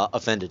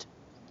offended.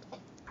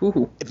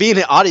 Ooh. Being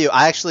an audio,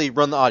 I actually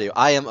run the audio.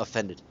 I am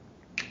offended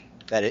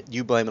that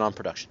you blame it on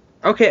production.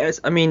 Okay,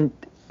 I mean,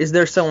 is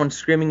there someone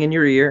screaming in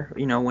your ear,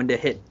 when to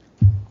hit,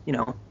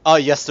 Oh,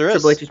 yes, there is.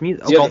 Triple H's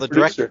music? It's called the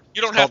director.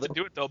 You don't have to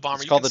do it though, Bomber.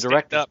 It's You called can the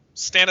director.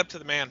 Stand up to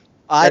the man.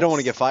 I don't want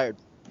to get fired.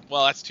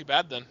 Well, that's too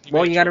bad then.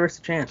 Well, you got to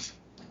risk a chance.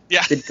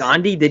 Yeah. Did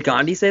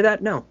Gandhi say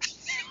that? No.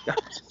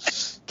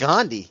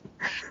 Gandhi.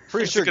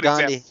 Pretty sure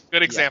Gandhi. Example.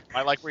 Good example.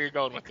 I like where you're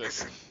going with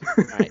this.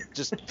 All right,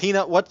 just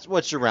Peanut.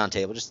 What's your round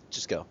table?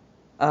 Just go.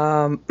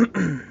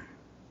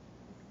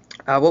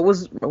 What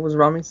was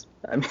Rami's?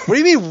 I mean, What do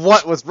you mean?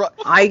 What was?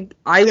 I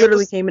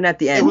literally came in at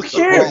the end. Who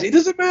cares? It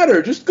doesn't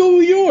matter. Just go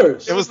with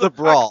yours. It was the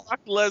brawl. Brock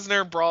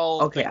Lesnar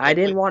brawl. Okay, I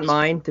didn't want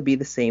mine to be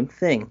the same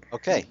thing.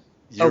 Okay,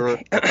 you're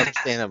Okay.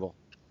 understandable.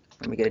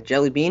 Let me get a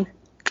jelly bean.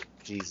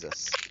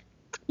 Jesus.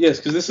 Yes,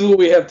 because this is what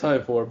we have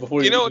time for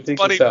before You know, take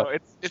it's funny this out. though.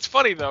 It's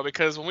funny though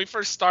because when we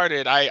first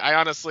started, I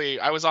honestly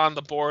was on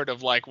the board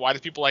of like, why do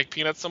people like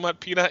Peanut so much?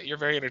 Peanut, you're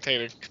very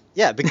entertaining.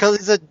 Yeah, because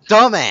he's a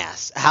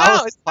dumbass. How?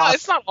 No,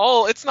 it's not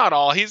all. It's not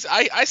all.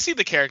 I see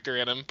the character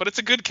in him, but it's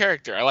a good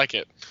character. I like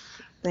it.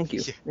 Thank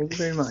you. Thank you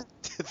very much.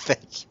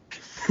 Thank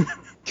you.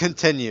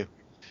 Continue.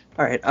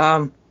 All right.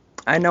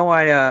 I know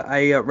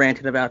I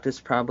ranted about this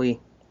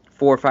probably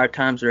 4 or 5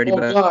 times already, Oh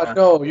but God,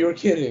 no! You're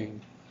kidding.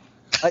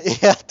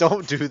 Yeah,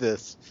 don't do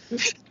this.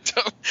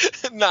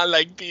 Not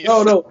like these.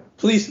 No!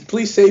 Please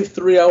save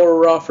 3-hour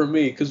Raw for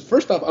me. Because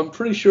first off, I'm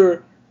pretty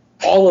sure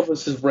all of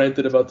us have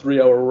ranted about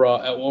 3-hour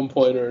Raw at one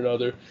point or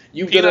another.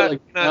 You've done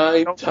it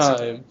like 9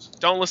 times.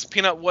 Don't listen,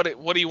 Peanut. What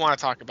do you want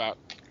to talk about?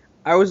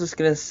 I was just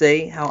gonna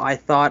say how I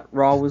thought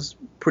Raw was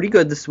pretty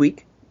good this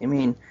week. I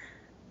mean,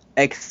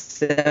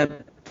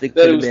 except it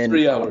could have been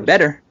 3 hours.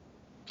 better.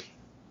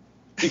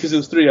 Because it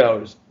was 3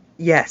 hours.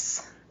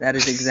 Yes, that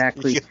is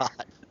exactly. God.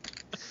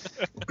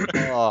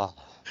 Oh,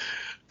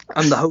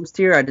 I'm the host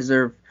here. I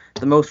deserve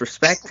the most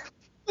respect.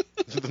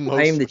 the most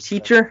I am the respect.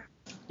 teacher.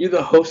 You're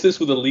the hostess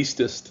with the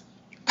leastest.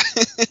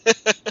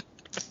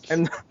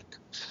 I'm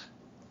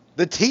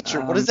The teacher.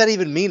 What does that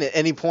even mean at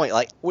any point?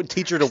 Like, what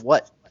teacher to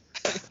what?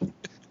 the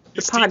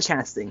He's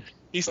podcasting.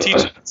 He's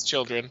teaching his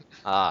children.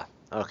 Ah,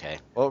 okay.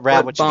 Well,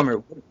 Rad, what you got?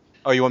 Bomber.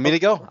 Oh, you want me to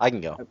go? I can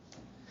go.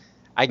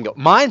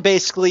 Mine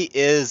basically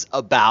is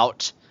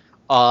about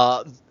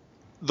the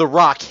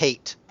Rock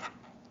hate.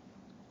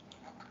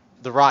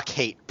 The Rock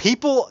hate.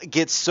 People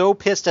get so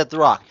pissed at The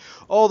Rock.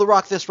 Oh, The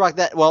Rock this, Rock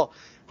that. Well,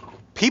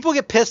 people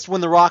get pissed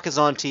when The Rock is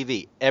on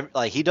TV.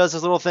 Like, he does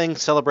his little thing,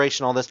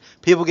 celebration, all this.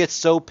 People get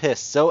so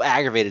pissed, so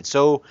aggravated,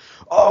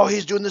 oh,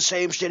 he's doing the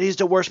same shit. He's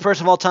the worst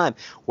person of all time.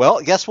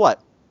 Well, guess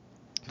what?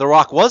 The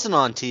Rock wasn't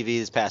on TV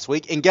this past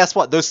week, and guess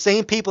what? Those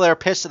same people that are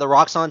pissed that The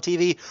Rock's on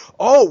TV,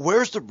 oh,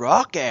 where's The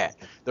Rock at?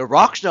 The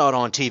Rock's not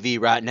on TV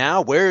right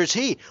now. Where is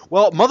he?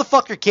 Well,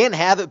 motherfucker can't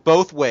have it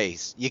both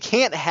ways. You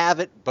can't have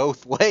it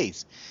both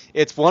ways.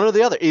 It's one or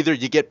the other. Either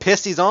you get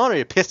pissed he's on or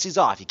you're pissed he's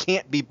off. You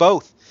can't be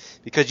both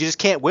because you just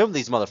can't win with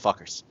these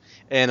motherfuckers.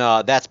 And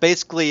that's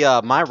basically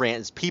my rant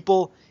is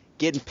people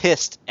getting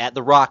pissed at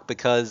The Rock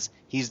because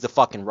he's the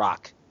fucking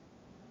Rock.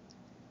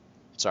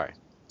 Sorry,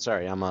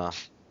 I'm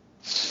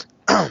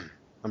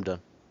I'm done.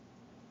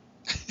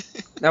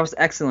 That was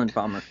excellent,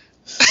 Bomber.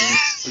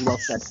 Well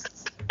said.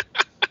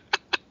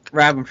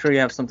 Rab, I'm sure you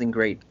have something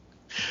great.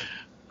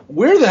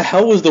 Where the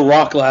hell was The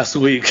Rock last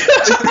week?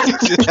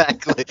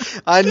 Exactly.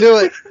 I knew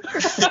it.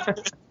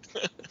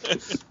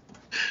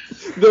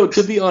 No,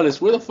 to be honest,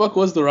 where the fuck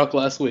was The Rock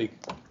last week?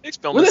 He's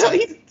Where filming the hell?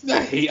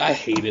 something. I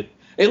hate it.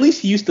 At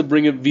least he used to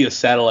bring it via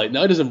satellite.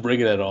 Now he doesn't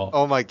bring it at all.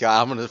 Oh my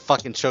god, I'm gonna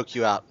fucking choke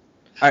you out.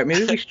 All right,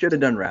 maybe we should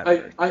have done Rab.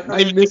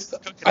 I miss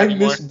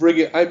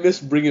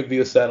bringing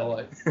via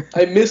satellite.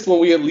 I missed when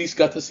we at least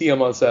got to see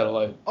him on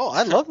satellite. Oh,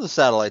 I love the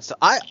satellites.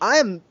 I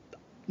am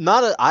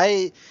not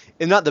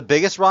the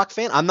biggest Rock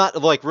fan. I'm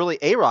not like really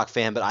a Rock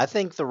fan, but I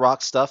think the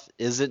Rock stuff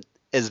isn't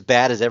as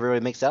bad as everybody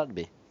makes it out to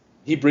be.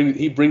 He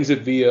brings it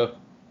via.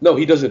 No,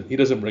 he doesn't. He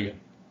doesn't bring it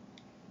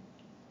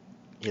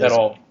at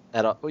all.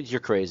 At all. You're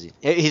crazy.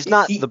 He's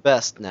not the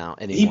best now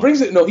anymore. He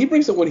brings it. No, he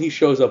brings it when he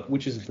shows up,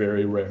 which is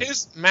very rare.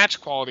 His match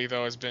quality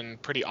though has been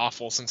pretty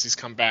awful since he's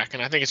come back,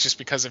 and I think it's just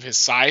because of his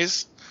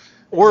size.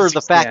 Or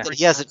the fact yeah. that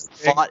he hasn't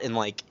fought in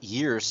like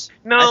years.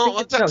 No, I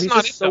think that's he's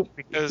not just it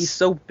though, he's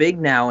so big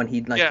now, and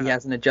he Yeah.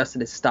 hasn't adjusted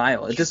his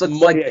style. It just He's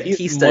looks like he's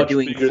Batista much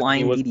doing bigger than he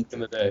flying was DDT. in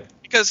the day.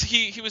 because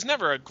he was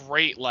never a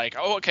great like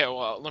let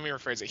me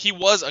rephrase it. He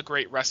was a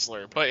great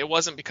wrestler, but it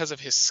wasn't because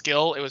of his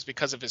skill, it was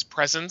because of his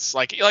presence.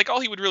 Like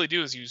all he would really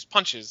do is use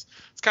punches.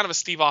 It's kind of a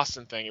Steve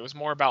Austin thing. It was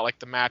more about like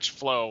the match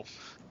flow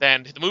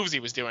than the moves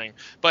he was doing.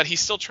 But he's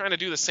still trying to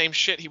do the same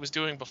shit he was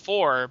doing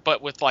before, but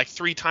with like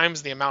 3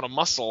 times the amount of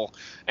muscle,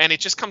 and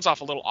it just comes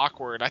off a little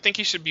awkward. I think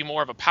he should be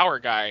more of a power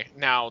guy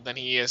now than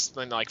he is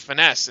than like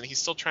finesse, and he's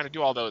still trying to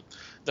do all the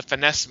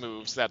finesse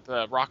moves that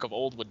the Rock of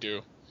old would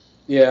do.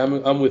 Yeah,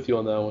 I'm with you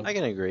on that one. I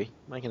can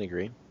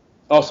agree.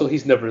 Also,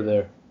 he's never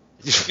there.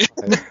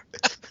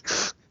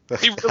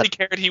 If he really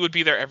cared, he would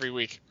be there every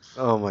week.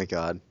 Oh my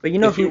god. But you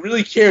know If he who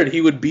really cared, he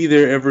would be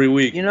there every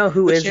week. you know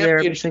who The is there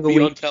every champion should single be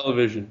on week?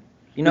 television.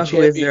 You know The who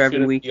is champion there every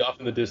shouldn't week? be off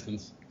in the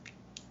distance.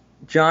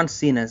 John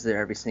Cena's there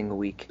every single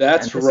week.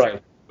 That's And this-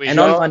 right. Wait, And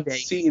on John Monday-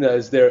 Cena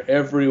is there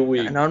every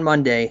week. And on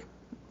Monday,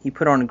 he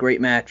put on a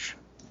great match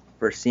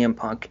for CM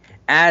Punk,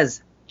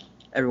 as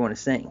everyone is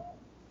saying.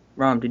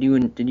 Rom, did you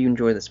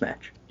enjoy this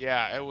match?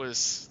 Yeah, it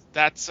was.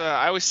 That's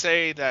I always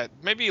say that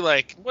maybe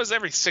like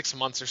every 6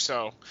 months or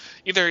so,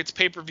 either it's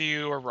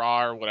pay-per-view or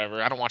Raw or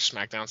whatever. I don't watch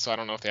SmackDown, so I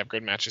don't know if they have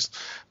good matches.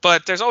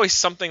 But there's always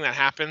something that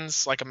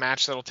happens, like a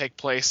match that'll take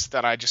place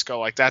that I just go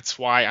like, that's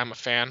why I'm a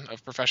fan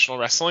of professional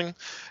wrestling,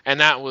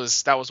 and that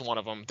was one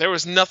of them. There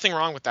was nothing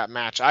wrong with that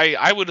match.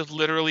 I would have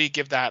literally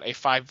give that a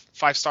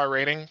five-star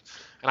rating,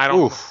 and I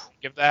don't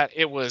give that.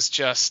 It was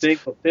just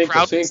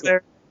crowd was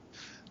there.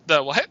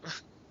 The what?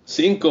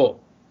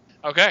 Cinco.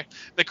 Okay.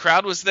 The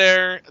crowd was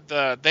there.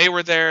 They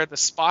were there. The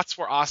spots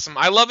were awesome.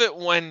 I love it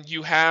when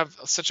you have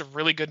such a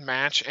really good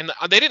match, and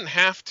they didn't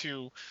have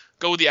to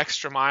go the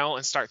extra mile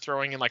and start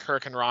throwing in like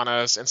Hurricane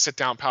Ranas and sit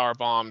down power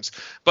bombs,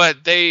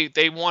 but they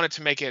wanted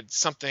to make it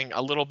something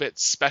a little bit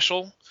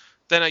special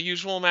than a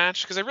usual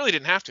match, because they really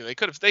didn't have to. They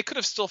could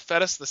have still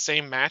fed us the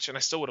same match, and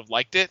I still would have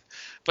liked it,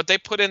 but they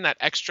put in that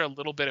extra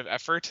little bit of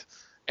effort.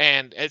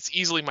 And it's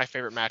easily my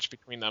favorite match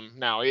between them.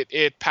 Now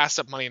it passed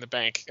up Money in the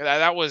Bank.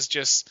 That was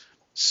just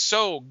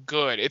so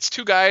good. It's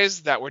two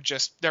guys that were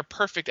they're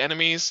perfect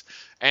enemies,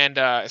 and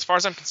as far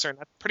as I'm concerned,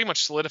 that pretty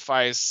much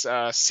solidifies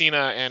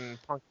Cena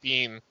and Punk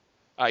being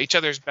each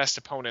other's best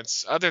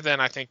opponents. Other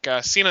than I think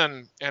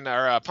Cena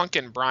and Punk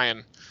and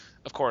Bryan,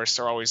 of course,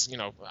 are always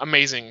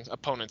amazing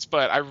opponents.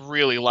 But I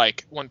really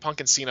like when Punk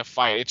and Cena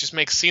fight. It just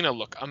makes Cena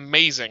look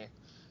amazing,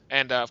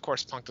 and of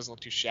course Punk doesn't look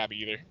too shabby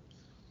either.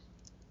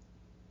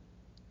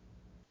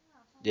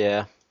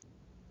 Yeah.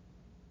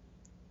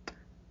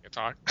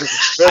 Talk.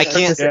 I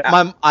can't.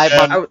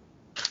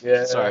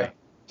 Yeah. Sorry.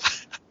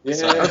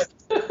 Yeah.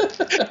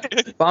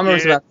 Bomber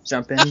was about to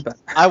jump in, but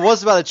I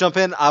was about to jump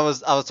in. I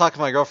was talking to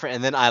my girlfriend,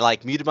 and then I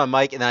like muted my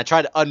mic, and then I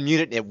tried to unmute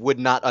it, and it would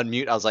not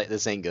unmute. I was like,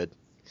 "This ain't good."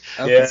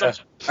 okay. Yeah.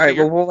 All right,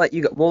 well we'll let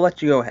you go. We'll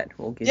let you go ahead.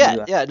 We'll give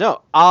you.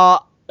 No.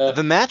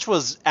 The match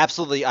was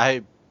absolutely.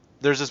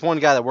 There's this one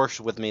guy that works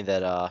with me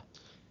that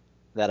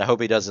I hope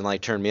he doesn't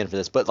like turn me in for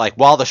this, but like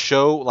while the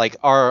show, like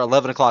our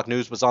 11 o'clock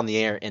news was on the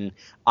air, and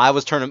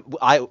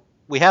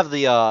we have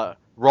the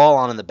Raw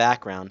on in the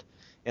background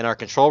in our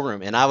control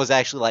room, and I was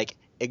actually like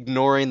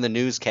ignoring the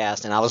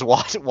newscast, and I was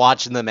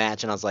watching the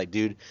match, and I was like,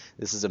 dude,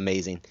 this is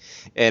amazing,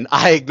 and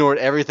I ignored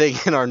everything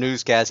in our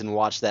newscast and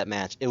watched that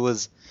match. It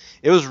was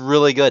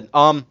really good.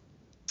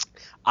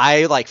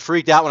 I like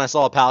freaked out when I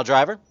saw a pile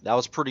driver. That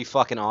was pretty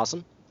fucking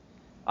awesome.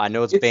 I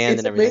know it's banned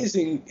and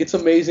everything. It's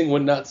amazing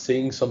when not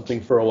seeing something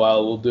for a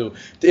while will do.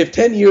 If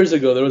 10 years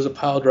ago there was a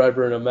pile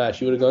driver in a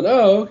match, you would have gone,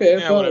 oh, okay,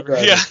 Yeah, pile whatever.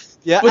 driver. Yeah.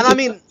 Yeah, But and I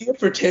mean,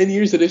 for 10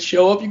 years it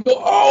show up, you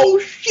go, oh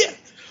shit,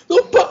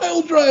 the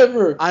pile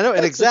driver. I know, and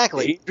That's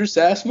exactly. a dangerous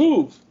ass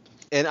move.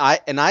 And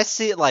I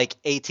see it like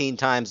 18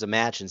 times a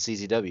match in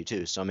CZW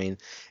too. So I mean,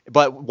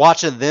 but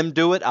watching them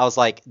do it, I was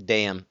like,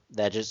 damn,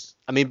 that just.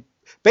 I mean,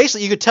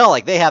 basically you could tell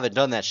like they haven't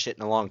done that shit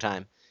in a long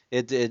time.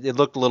 It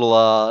looked a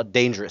little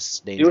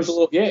dangerous. It was a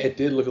little, yeah, it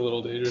did look a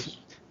little dangerous.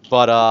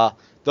 But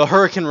the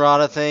Hurricane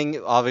Rana thing,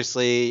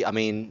 obviously, I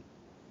mean,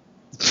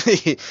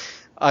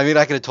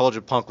 I could have told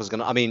you Punk was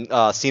gonna. I mean,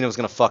 Cena was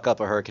gonna fuck up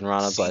a Hurricane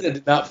Rana, but Cena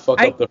did not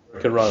fuck up the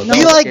Hurricane Rana. No,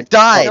 he like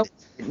died.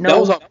 No, That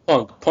was on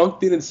Punk. Punk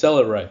didn't sell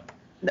it right.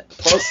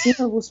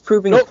 Cena was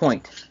proving a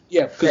point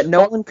Yeah, that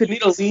no one could you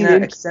need beat to lean Cena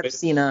into except it.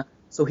 Cena,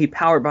 so he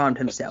powerbombed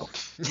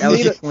himself. That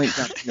was the point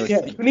John Cena was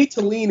Yeah, making. you need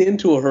to lean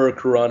into a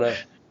Hurricane Rana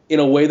in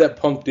a way that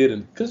Punk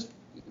didn't. Because,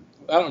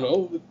 I don't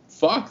know,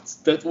 fuck,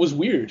 that was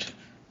weird.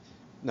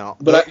 No,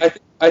 But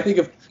I think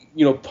if,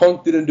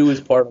 Punk didn't do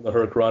his part on the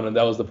Hurricane Rana,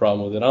 that was the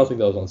problem with it. I don't think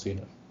that was on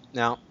Cena.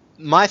 Now,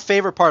 my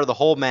favorite part of the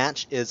whole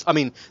match is,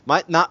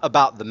 not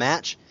about the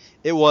match.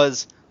 It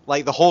was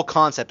like the whole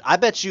concept. I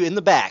bet you in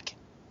the back,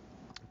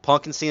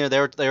 Punk and Cena, they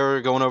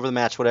were going over the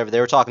match, whatever. They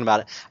were talking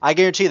about it. I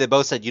guarantee they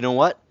both said, you know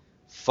what?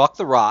 Fuck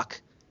The Rock.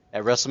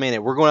 at WrestleMania.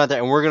 We're going out there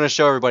and we're going to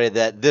show everybody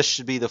that this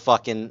should be the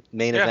fucking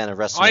main event of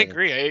WrestleMania. I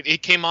agree.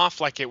 It came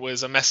off like it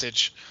was a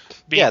message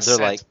being Yeah, they're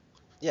sent. like,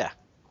 yeah,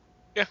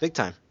 big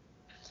time.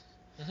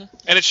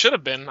 And it should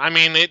have been. I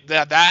mean,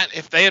 that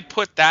if they had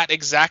put that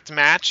exact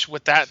match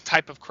with that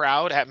type of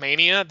crowd at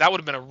Mania, that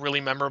would have been a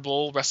really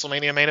memorable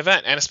WrestleMania main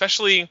event. And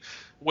especially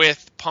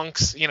with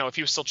Punk's, if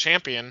he was still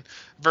champion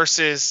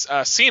versus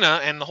Cena,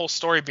 and the whole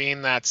story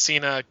being that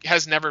Cena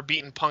has never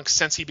beaten Punk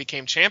since he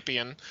became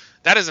champion.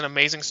 That is an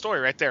amazing story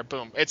right there.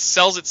 Boom. It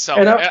sells itself.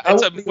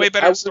 It's a way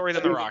better story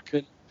than The Rock.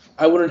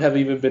 I wouldn't have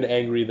even been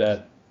angry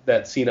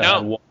that Cena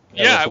had won.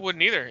 Yeah, I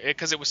wouldn't either,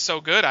 because it was so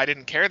good. I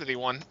didn't care that he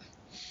won.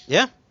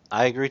 Yeah,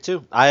 I agree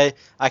too. I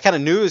kind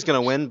of knew he was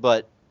going to win,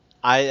 but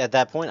at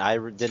that point I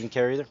didn't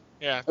care either.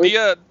 Yeah.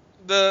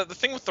 The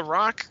thing with The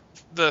Rock,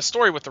 the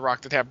story with The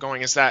Rock that they have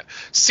going is that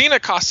Cena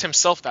cost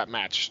himself that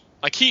match.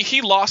 Like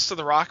he lost to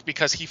The Rock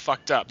because he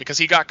fucked up, because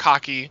he got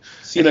cocky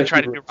and he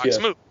tried to do Rock's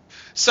move.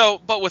 So,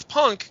 but with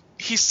Punk,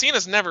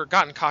 Cena's never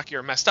gotten cocky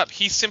or messed up.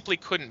 He simply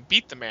couldn't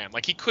beat the man.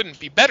 Like, he couldn't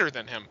be better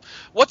than him.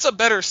 What's a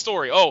better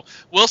story? Oh,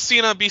 will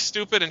Cena be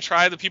stupid and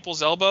try the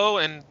people's elbow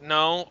and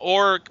no?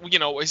 Or,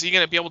 is he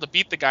going to be able to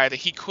beat the guy that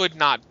he could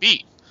not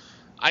beat?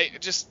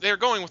 They're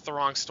going with the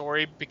wrong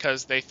story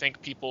because they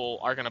think people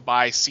are going to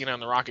buy Cena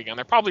and The Rock again.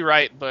 They're probably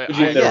right, but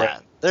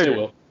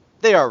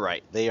they are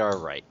right. They are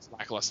right.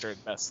 Lackluster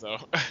at best, though.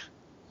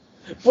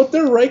 But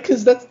they're right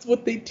because that's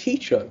what they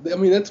teach us. I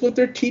mean, that's what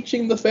they're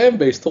teaching the fan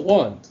base to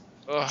want.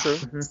 Ugh,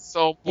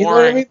 so boring. You know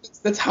what I mean?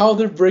 That's how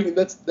they're bringing.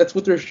 That's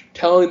what they're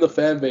telling the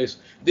fan base.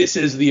 This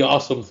is the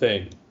awesome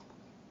thing.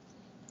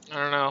 I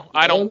don't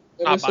know.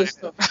 Not buying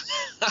it.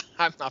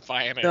 I'm not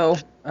buying it. So,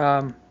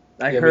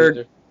 I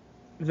heard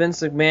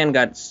Vince McMahon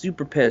got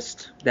super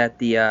pissed that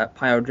the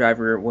Pile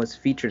Driver was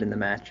featured in the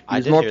match. He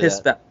was more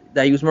pissed that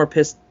he was more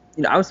pissed.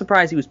 I was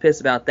surprised he was pissed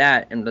about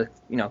that, and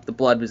the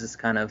blood was just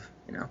kind of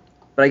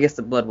But I guess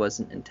the blood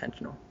wasn't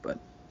intentional. But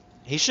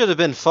he should have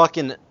been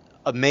fucking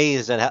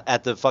amazed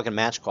at the fucking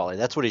match quality.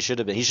 That's what he should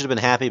have been. He should have been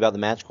happy about the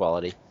match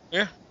quality.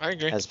 Yeah, I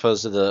agree. As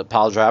opposed to the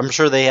Pile Driver. I'm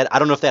sure they had. I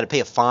don't know if they had to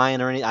pay a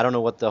fine or anything. I don't know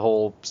what the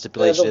whole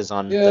stipulation is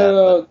on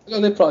that. Yeah,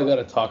 they probably got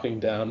it talking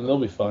down, and they'll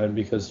be fine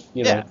because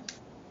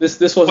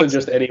this wasn't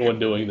just anyone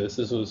doing this.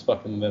 This was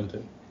fucking them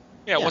too.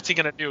 Yeah, what's he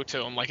gonna do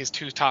to him? Like, his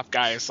two top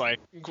guys, like,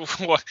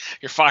 what?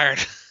 You're fired.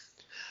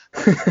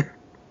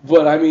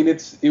 But I mean,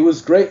 it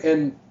was great,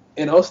 and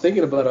I was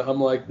thinking about it. I'm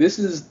like, this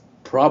is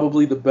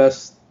probably the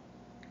best,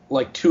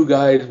 like, two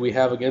guys we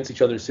have against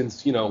each other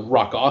since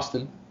Rock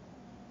Austin,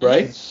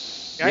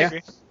 right? Yeah, I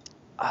agree.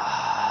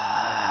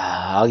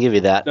 I'll give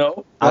you that.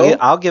 No?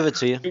 I'll give it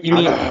to you. You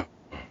mean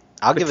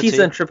I'll give it to Batista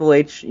you. and Triple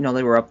H?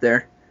 They were up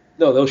there.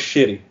 No, that was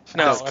shitty.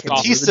 No, that's awful.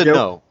 Batista,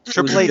 no.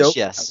 Triple H,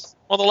 yes.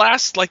 Well, the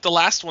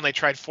last one they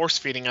tried force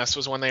feeding us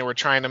was when they were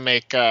trying to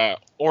make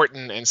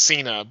Orton and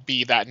Cena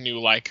be that new,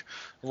 like,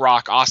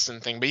 Rock Austin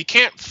thing. But you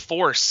can't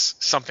force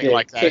something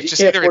like that. It's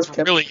just either it's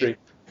really,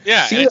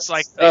 it's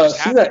like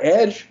Cena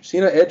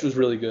Edge was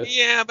really good.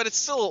 Yeah, but it's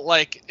still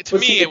like, to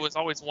me it was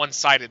always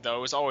one-sided though.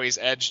 It was always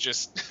Edge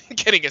just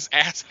getting his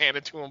ass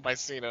handed to him by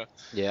Cena.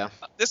 Yeah.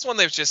 This one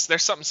there's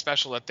something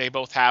special that they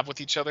both have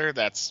with each other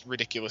that's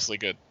ridiculously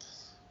good.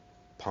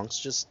 Punk's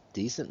just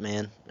decent,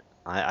 man.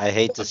 I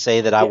hate to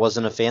say that I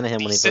wasn't a fan of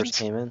him when he first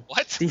came in.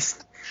 What?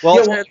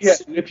 Well,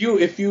 if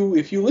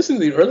you listen to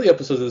the early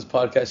episodes of this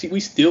podcast,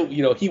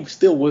 he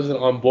still wasn't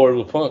on board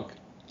with Punk.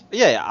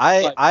 Yeah,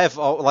 I've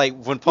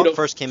when Punk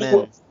first came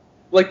in.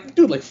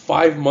 Like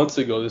 5 months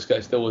ago, this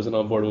guy still wasn't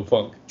on board with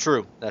Punk.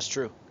 True, that's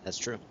true.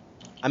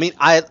 I mean,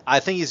 I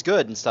think he's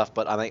good and stuff,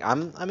 but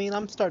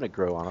I'm starting to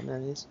grow on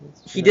him.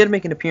 He did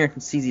make an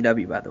appearance in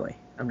CZW, by the way.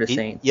 I'm just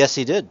saying. Yes,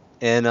 he did,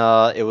 and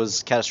it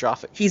was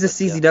catastrophic. He's a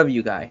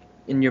CZW guy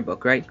in your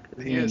book, right?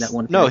 He is.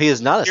 No, he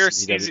is not a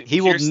CZW.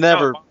 He will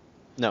never.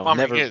 No,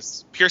 never. He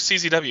is pure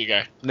CZW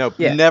guy. No,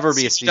 never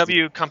be a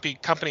CZW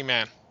company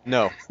man.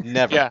 No,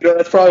 never. Yeah.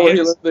 That's probably where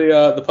he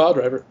learned the Pile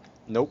Driver.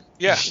 Nope.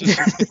 Yeah.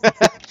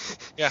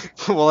 Yeah.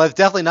 Well, that's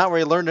definitely not where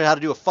he learned how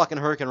to do a fucking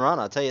Hurricane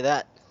Rana. I'll tell you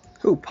that.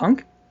 Who,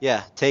 Punk?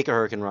 Yeah, take a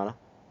Hurricane Rana.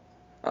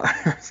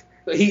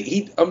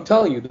 I'm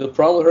telling you, the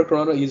problem with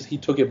Hurricane Rana is he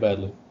took it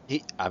badly.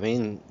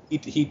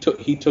 He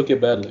took it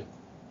badly.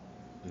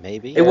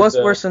 Maybe. It was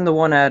worse than the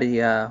one at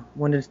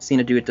when did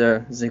Cena do it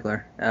to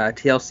Ziggler?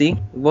 TLC?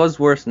 It was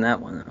worse than that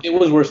one, though. It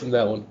was worse than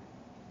that one.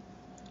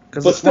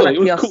 But still, it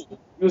was cool.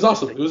 It was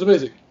awesome. It was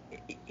amazing.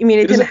 I mean,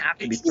 it didn't have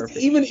to be perfect.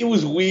 Even it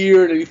was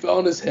weird, and he fell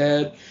on his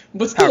head.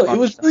 But still, it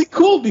was really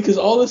cool because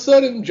all of a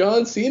sudden,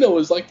 John Cena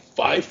was like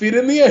 5 feet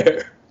in the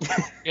air.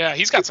 Yeah,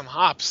 he's got some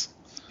hops.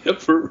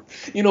 Yep,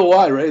 you know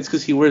why, right? It's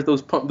because he wears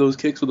those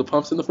kicks with the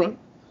pumps in the front.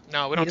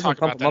 No, we don't talk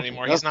about that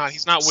anymore. He's not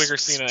Wigger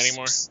Cena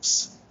anymore.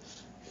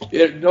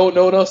 Yeah, no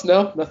one else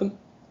now? Nothing?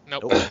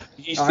 Nope.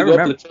 He used to go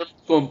up to the terminals,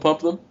 go and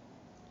pump them?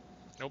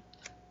 Nope.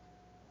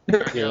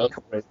 Yeah,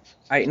 right.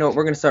 Alright, no,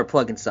 we're going to start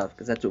plugging stuff,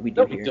 because that's what we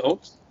do here. We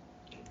don't.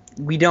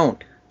 We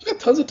don't. We got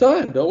tons of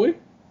time, don't we?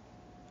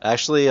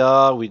 Actually,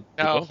 we.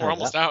 No, we're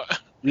almost out.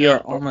 We are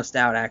almost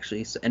out,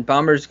 actually. So, and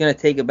Bomber's going to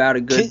take about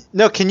a good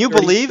Can you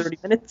 30, believe? 30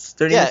 minutes?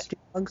 30 Yeah. minutes to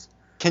plugs?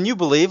 Can you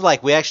believe,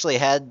 like, we actually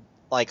had,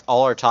 like,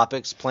 all our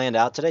topics planned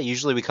out today?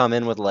 Usually we come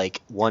in with,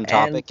 like, one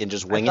topic and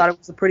just wing I thought it. it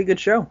was a pretty good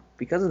show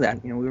because of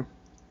that. You know, we were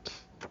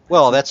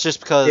Well, that's just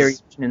because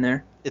variation in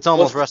there. it's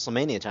almost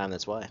WrestleMania time,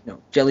 that's why. You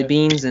know, jelly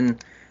beans and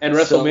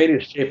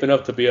WrestleMania is shaping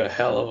up to be a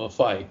hell of a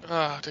fight.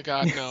 Oh, to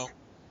God, no.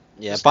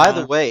 Yeah, Just by not.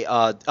 the way,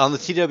 on the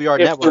TWR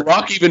If network... The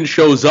Rock even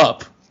shows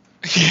up.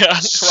 Yeah,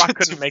 Rock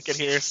couldn't make it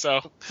here,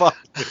 so.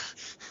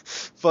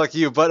 Fuck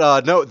you.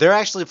 But no, they're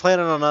actually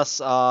planning on us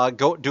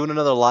doing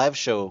another live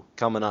show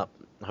coming up.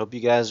 I hope you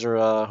guys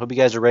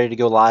are ready to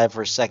go live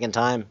for a second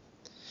time.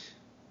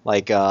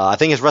 Like I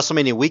think it's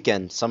WrestleMania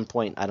weekend, some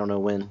point. I don't know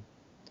when.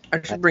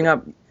 I should bring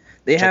up,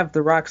 they have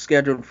The Rock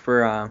scheduled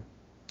for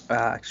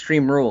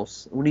Extreme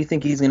Rules. What do you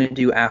think he's going to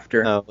do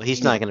after? No,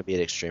 he's not going to be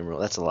at Extreme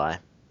Rules. That's a lie.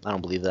 I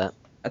don't believe that.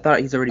 I thought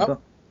he's already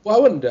booked. Well, I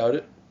wouldn't doubt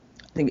it.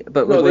 I think,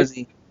 but No, what was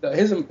he? He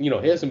hasn't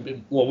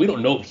been. Well, we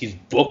don't know if he's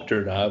booked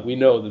or not. We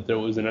know that there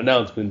was an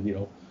announcement,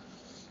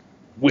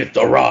 with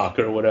The Rock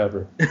or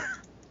whatever.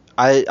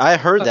 I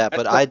heard that,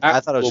 but I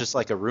thought it was Well- just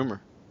like a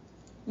rumor.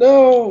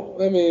 No,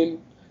 I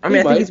mean. I he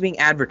think might. he's being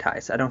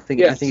advertised. I think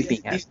Yes, he's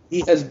being advertised.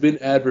 he has been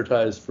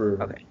advertised for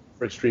Okay.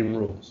 Extreme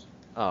Rules.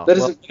 Oh, That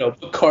well,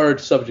 isn't, a card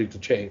subject to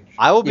change.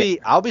 I'll be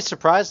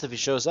surprised if he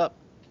shows up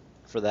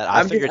for that.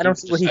 I don't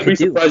see what he I'd could be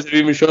do. surprised if he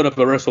even showed up at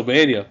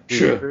WrestleMania.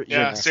 Sure.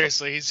 Yeah,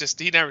 seriously,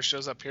 he never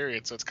shows up,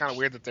 period. So it's kind of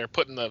weird that they're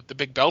putting the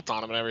big belt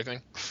on him and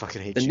everything.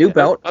 Fucking hate The you new guys.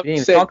 belt? I'm We didn't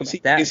even saying, talk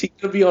about that. is he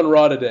going to be on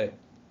Raw today?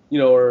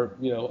 Or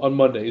on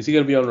Monday? Is he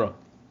going to be on Raw?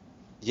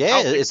 Yeah, I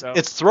don't think it's so.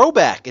 it's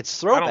throwback.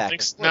 It's I don't throwback.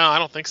 think so. No, I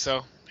don't think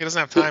so. He doesn't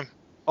have time.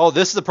 Oh,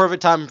 this is the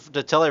perfect time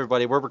to tell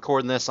everybody we're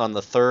recording this on the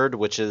 3rd,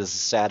 which is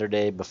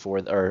Saturday before,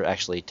 or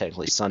actually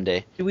technically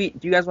Sunday. Do you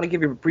guys want to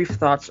give your brief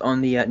thoughts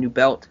on the new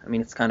belt? I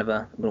mean, it's kind of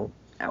a little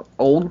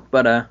old,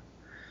 but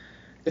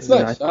It's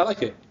Yeah, nice. I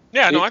like it.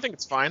 Yeah, no, I think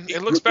it's fine.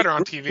 It looks better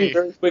on TV.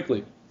 Very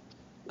quickly.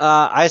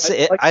 I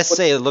say like I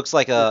say it looks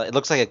like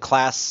a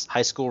class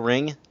high school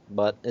ring,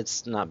 but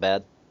it's not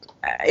bad.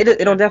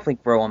 it'll definitely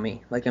grow on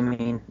me. Like, I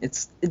mean,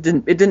 it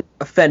didn't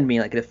offend me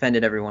like it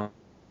offended everyone.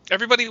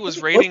 Everybody was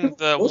rating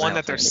the Most one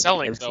that they're people-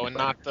 selling though, and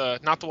not the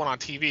one on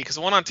TV. Because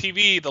the one on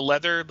TV,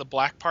 the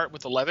black part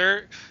with the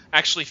leather,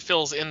 actually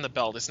fills in the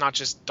belt. It's not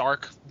just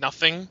dark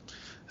nothing.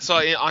 So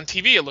on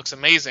TV it looks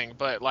amazing,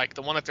 but like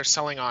the one that they're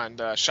selling on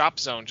Shop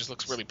Zone just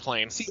looks really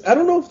plain. See, I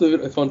don't know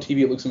if on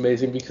TV it looks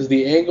amazing because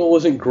the angle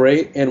wasn't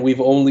great, and we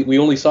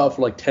only saw it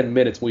for like 10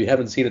 minutes. We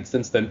haven't seen it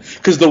since then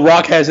because The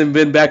Rock hasn't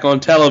been back on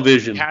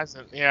television. It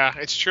hasn't. Yeah,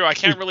 it's true. I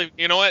can't really.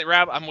 You know what,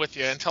 Rab? I'm with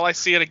you. Until I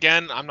see it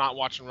again, I'm not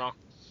watching Raw.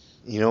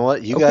 You know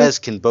what? You Okay. guys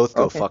can both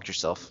go Okay. fuck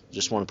yourself.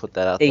 Just want to put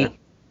that out there.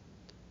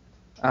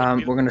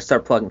 Hey, we're gonna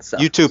start plugging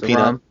stuff. You too, So,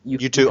 Peanut. Rom, you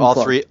can two, all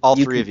plug. three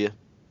of you.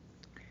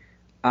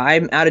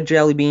 I'm out of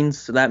jelly beans,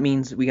 so that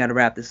means we got to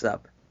wrap this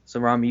up. So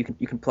Rami,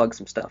 you can plug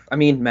some stuff. I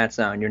mean, Matt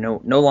Sound, you're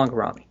no longer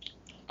Rami.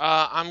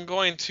 I'm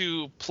going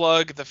to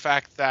plug the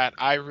fact that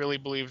I really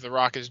believe The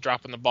Rock is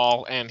dropping the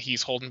ball and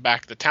he's holding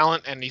back the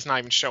talent and he's not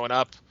even showing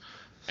up.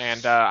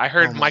 And I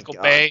heard Oh my Michael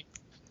God. Bay.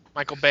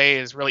 Michael Bay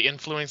is really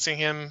influencing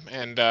him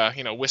and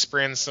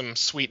whispering some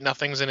sweet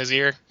nothings in his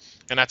ear,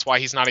 and that's why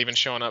he's not even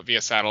showing up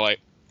via satellite.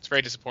 It's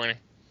very disappointing.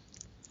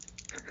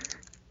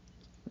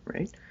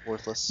 Right.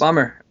 Worthless.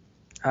 Bomber,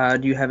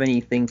 do you have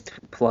anything to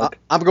plug?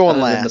 I'm going other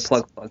than last.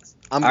 The plugs.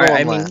 I'm All right,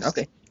 going I mean, last.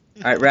 okay.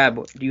 All right,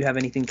 Rab, do you have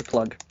anything to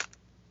plug?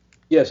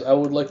 Yes, I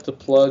would like to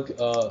plug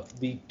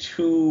the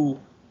 2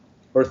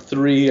 or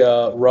 3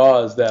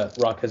 Raws that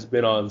Rock has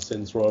been on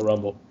since Royal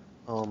Rumble.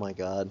 Oh my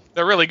God.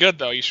 They're really good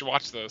though. You should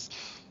watch those.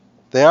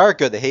 They are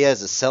good. He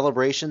has a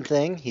celebration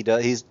thing. He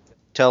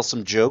tells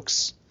some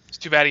jokes. It's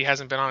too bad he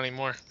hasn't been on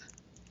anymore.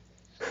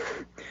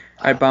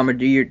 All right, Bomber,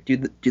 do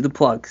the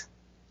plugs.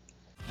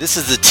 This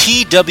is the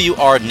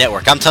TWR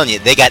Network. I'm telling you,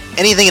 they got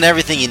anything and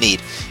everything you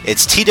need.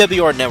 It's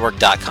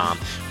twrnetwork.com.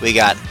 We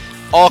got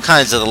all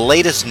kinds of the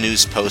latest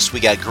news posts.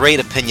 We got great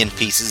opinion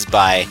pieces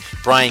by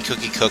Brian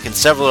Cookie Cook and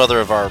several other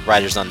of our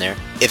writers on there.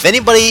 If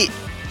anybody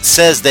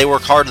says they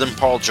work harder than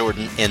Paul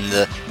Jordan in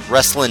the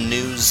wrestling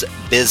news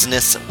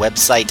business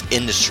website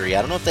industry,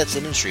 I don't know if that's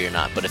industry or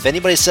not, but if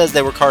anybody says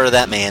they work harder than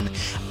that man,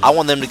 I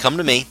want them to come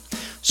to me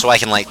so I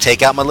can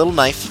take out my little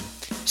knife,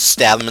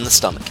 stab him in the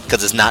stomach,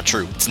 because it's not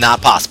true. It's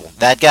not possible.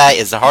 That guy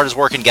is the hardest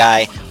working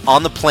guy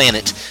on the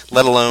planet,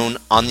 let alone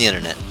on the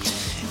internet.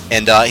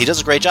 And he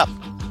does a great job.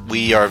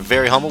 We are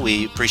very humble.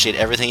 We appreciate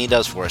everything he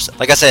does for us.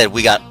 Like I said,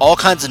 we got all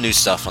kinds of new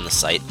stuff on the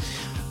site.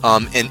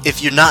 And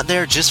if you're not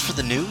there just for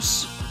the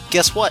news,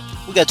 guess what?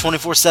 We got a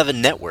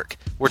 24/7 network.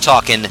 We're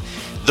talking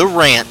The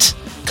Rant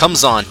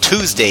comes on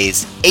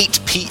Tuesdays, 8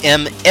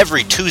 p.m.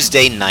 every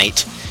Tuesday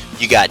night.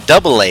 You got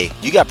Double A,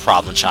 you got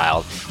Problem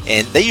Child,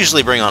 and they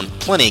usually bring on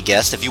plenty of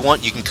guests. If you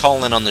want, you can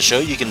call in on the show.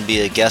 You can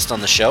be a guest on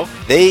the show.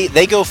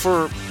 They go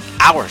for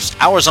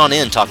hours on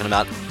end talking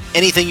about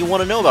anything you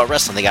want to know about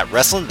wrestling. They got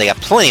wrestling. They got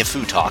plenty of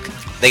food talk.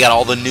 They got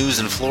all the news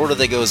in Florida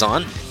that goes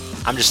on.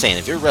 I'm just saying,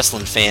 if you're a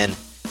wrestling fan,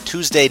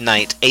 Tuesday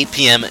night, 8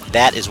 p.m.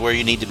 That is where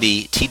you need to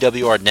be,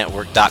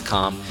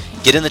 twrnetwork.com.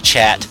 Get in the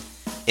chat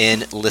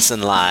and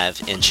listen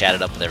live and chat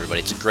it up with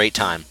everybody. It's a great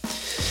time.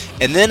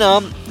 And then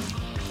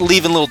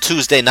leaving a little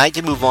Tuesday night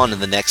to move on to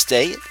the next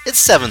day.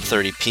 It's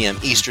 7:30 p.m.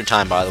 Eastern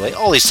time, by the way.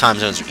 All these time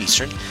zones are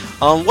Eastern.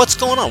 What's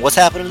going on? What's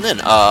happening then?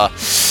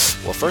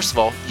 Well, first of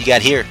all, you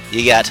got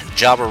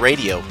Jabba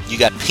Radio. You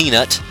got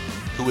Peanut,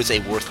 who is a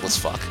worthless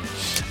fuck.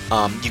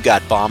 You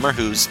got Bomber,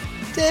 who's,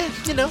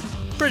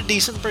 pretty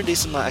decent.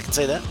 I can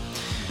say that.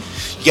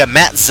 You got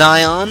Matt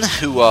Zion,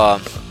 who,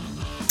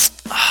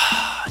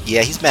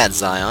 he's Matt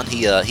Zion.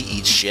 He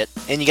eats shit.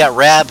 And you got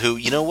Rab, who,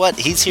 you know what?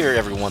 He's here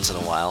every once in a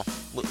while.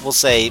 We'll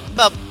say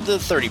about the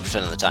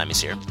 30% of the time he's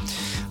here.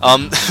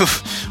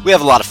 We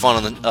have a lot of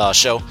fun on the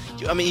show.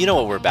 I mean, you know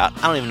what we're about.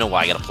 I don't even know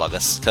why I gotta plug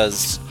us,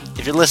 because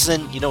if you're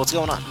listening, you know what's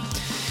going on.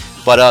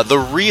 But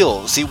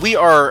we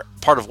are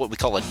part of what we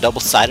call a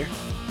double-sider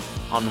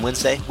on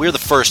Wednesday. We're the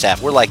first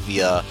half. We're like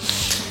the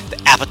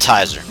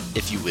appetizer,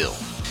 if you will.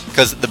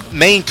 Because the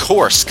main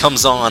course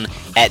comes on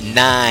at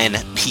 9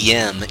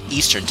 p.m.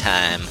 Eastern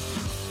Time.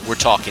 We're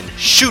talking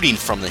Shooting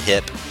from the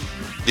Hip,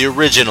 the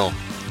original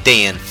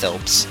Dan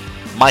Phelps,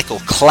 Michael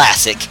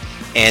Classic,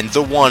 and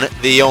the one,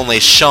 the only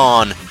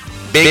Sean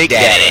Big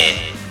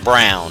Daddy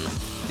Brown.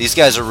 These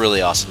guys are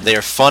really awesome. They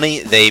are funny.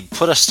 They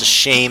put us to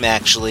shame,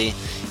 actually,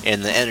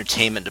 in the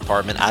entertainment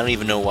department. I don't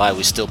even know why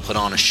we still put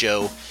on a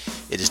show.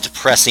 It is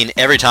depressing.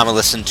 Every time I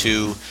listen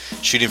to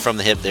Shooting from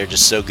the Hip, they're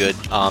just so good.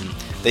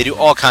 They do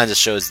all kinds of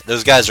shows.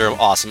 Those guys are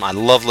awesome. I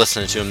love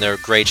listening to them. They're a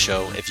great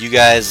show. If you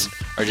guys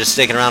are just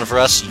sticking around for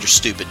us, you're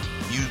stupid.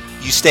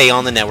 You stay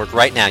on the network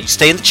right now. You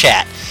stay in the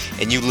chat,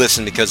 and you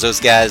listen, because those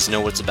guys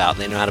know what it's about,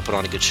 and they know how to put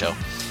on a good show.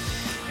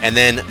 And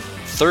then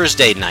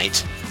Thursday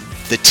night,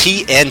 the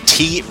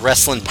TNT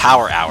Wrestling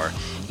Power Hour.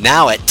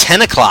 Now at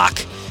 10 o'clock,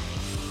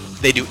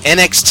 they do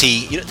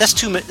NXT.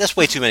 That's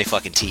way too many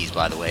fucking T's,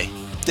 by the way.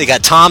 They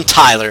got Tom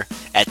Tyler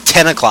at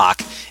 10 o'clock.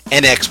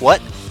 NX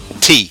what?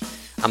 T.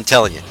 I'm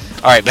telling you.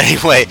 All right, but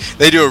anyway,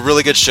 they do a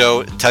really good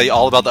show. Tell you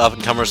all about the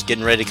up-and-comers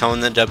getting ready to come in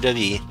the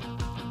WWE.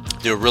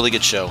 Do a really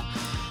good show.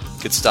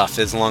 Good stuff,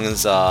 as long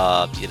as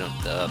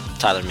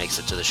Tyler makes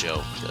it to the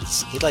show,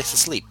 because he likes to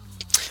sleep.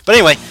 But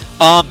anyway,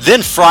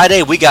 then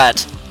Friday we got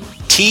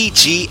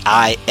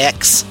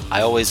TGIX.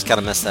 I always kind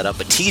of mess that up,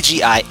 but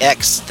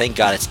TGIX, thank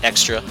God it's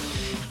extra.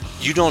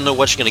 You don't know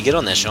what you're going to get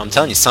on that show. I'm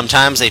telling you,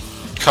 sometimes they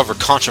cover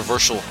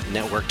controversial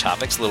network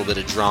topics, a little bit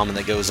of drama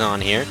that goes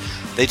on here.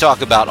 They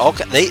talk about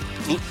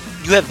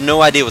you have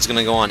no idea what's going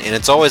to go on, and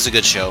it's always a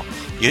good show.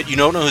 You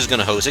don't know who's going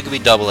to host. It could be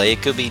Double A,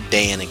 it could be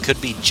Dan, it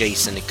could be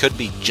Jason, it could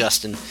be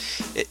Justin.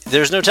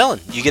 There's no telling.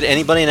 You get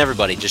anybody and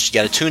everybody. Just you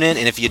got to tune in,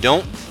 and if you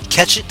don't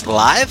catch it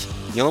live,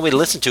 the only way to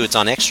listen to it's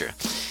on Extra.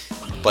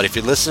 But if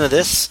you listen to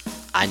this,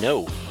 I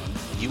know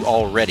you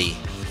already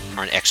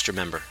are an Extra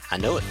member. I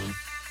know it.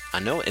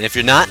 And if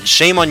you're not,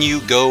 shame on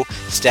you. Go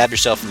stab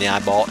yourself in the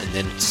eyeball and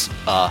then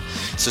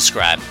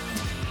subscribe.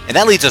 And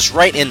that leads us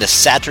right into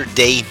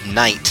Saturday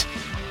night.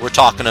 We're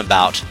talking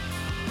about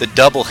the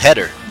double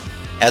header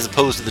as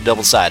opposed to the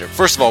double-sider.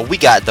 First of all, we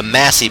got the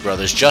Massey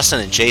brothers, Justin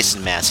and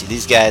Jason Massey.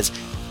 These guys,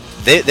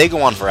 they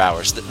go on for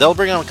hours. They'll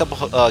bring on a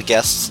couple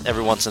guests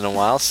every once in a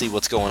while, see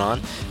what's going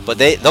on. But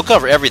they'll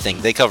cover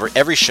everything. They cover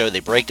every show. They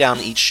break down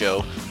each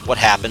show, what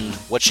happened,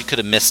 what you could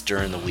have missed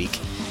during the week.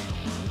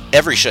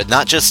 Every show,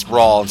 not just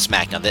Raw and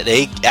SmackDown.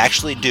 They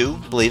actually do,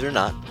 believe it or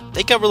not.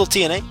 They cover a little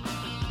TNA.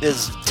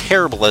 As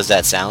terrible as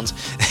that sounds,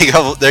 they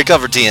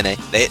cover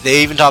TNA.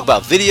 They even talk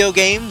about video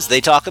games.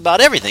 They talk about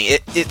everything.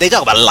 They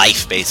talk about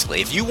life, basically.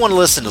 If you want to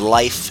listen to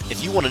life,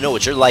 if you want to know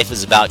what your life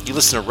is about, you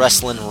listen to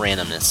Wrestling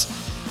Randomness.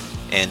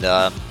 And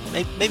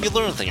maybe you'll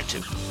learn a thing or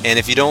two. And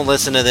if you don't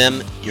listen to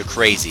them, you're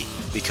crazy.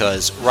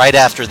 Because right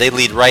after, they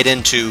lead right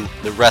into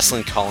the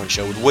Wrestling Call-In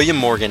Show with William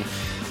Morgan,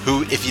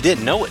 who, if you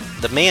didn't know it,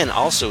 the man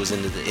also is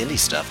into the indie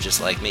stuff,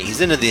 just like me. He's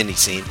into the indie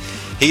scene.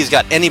 He's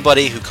got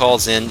anybody who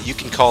calls in. You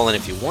can call in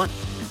if you want.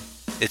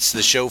 It's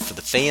the show for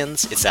the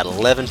fans. It's at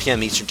 11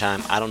 p.m. Eastern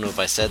Time. I don't know if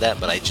I said that,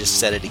 but I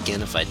just said it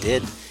again if I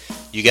did.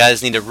 You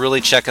guys need to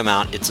really check them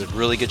out. It's a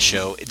really good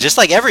show. Just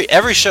like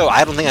every show,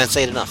 I don't think I can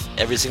say it enough.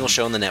 Every single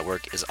show on the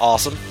network is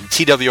awesome.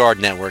 TWR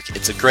Network.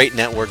 It's a great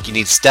network. You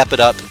need to step it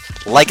up.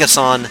 Like us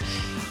on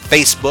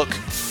Facebook.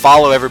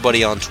 Follow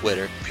everybody on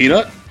Twitter.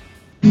 Peanut?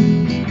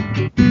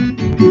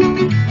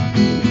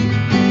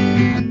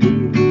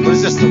 What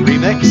is this, the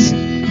remix?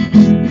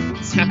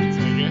 Sounds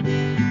like it.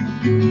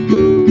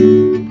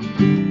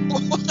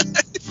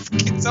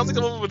 It sounds like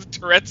a woman with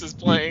Tourette's is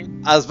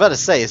playing. I was about to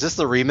say, is this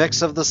the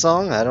remix of the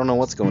song? I don't know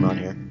what's going on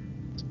here.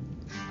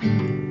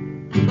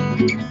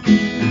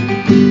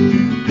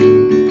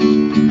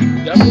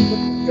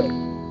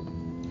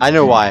 I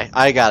know why.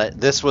 I got it.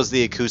 This was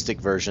the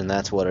acoustic version.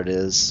 That's what it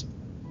is.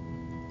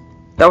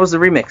 That was the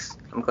remix.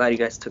 I'm glad you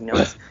guys took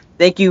notice.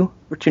 Thank you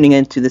for tuning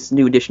in to this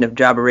new edition of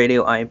Jabba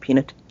Radio. I am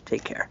Peanut.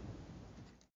 Take care.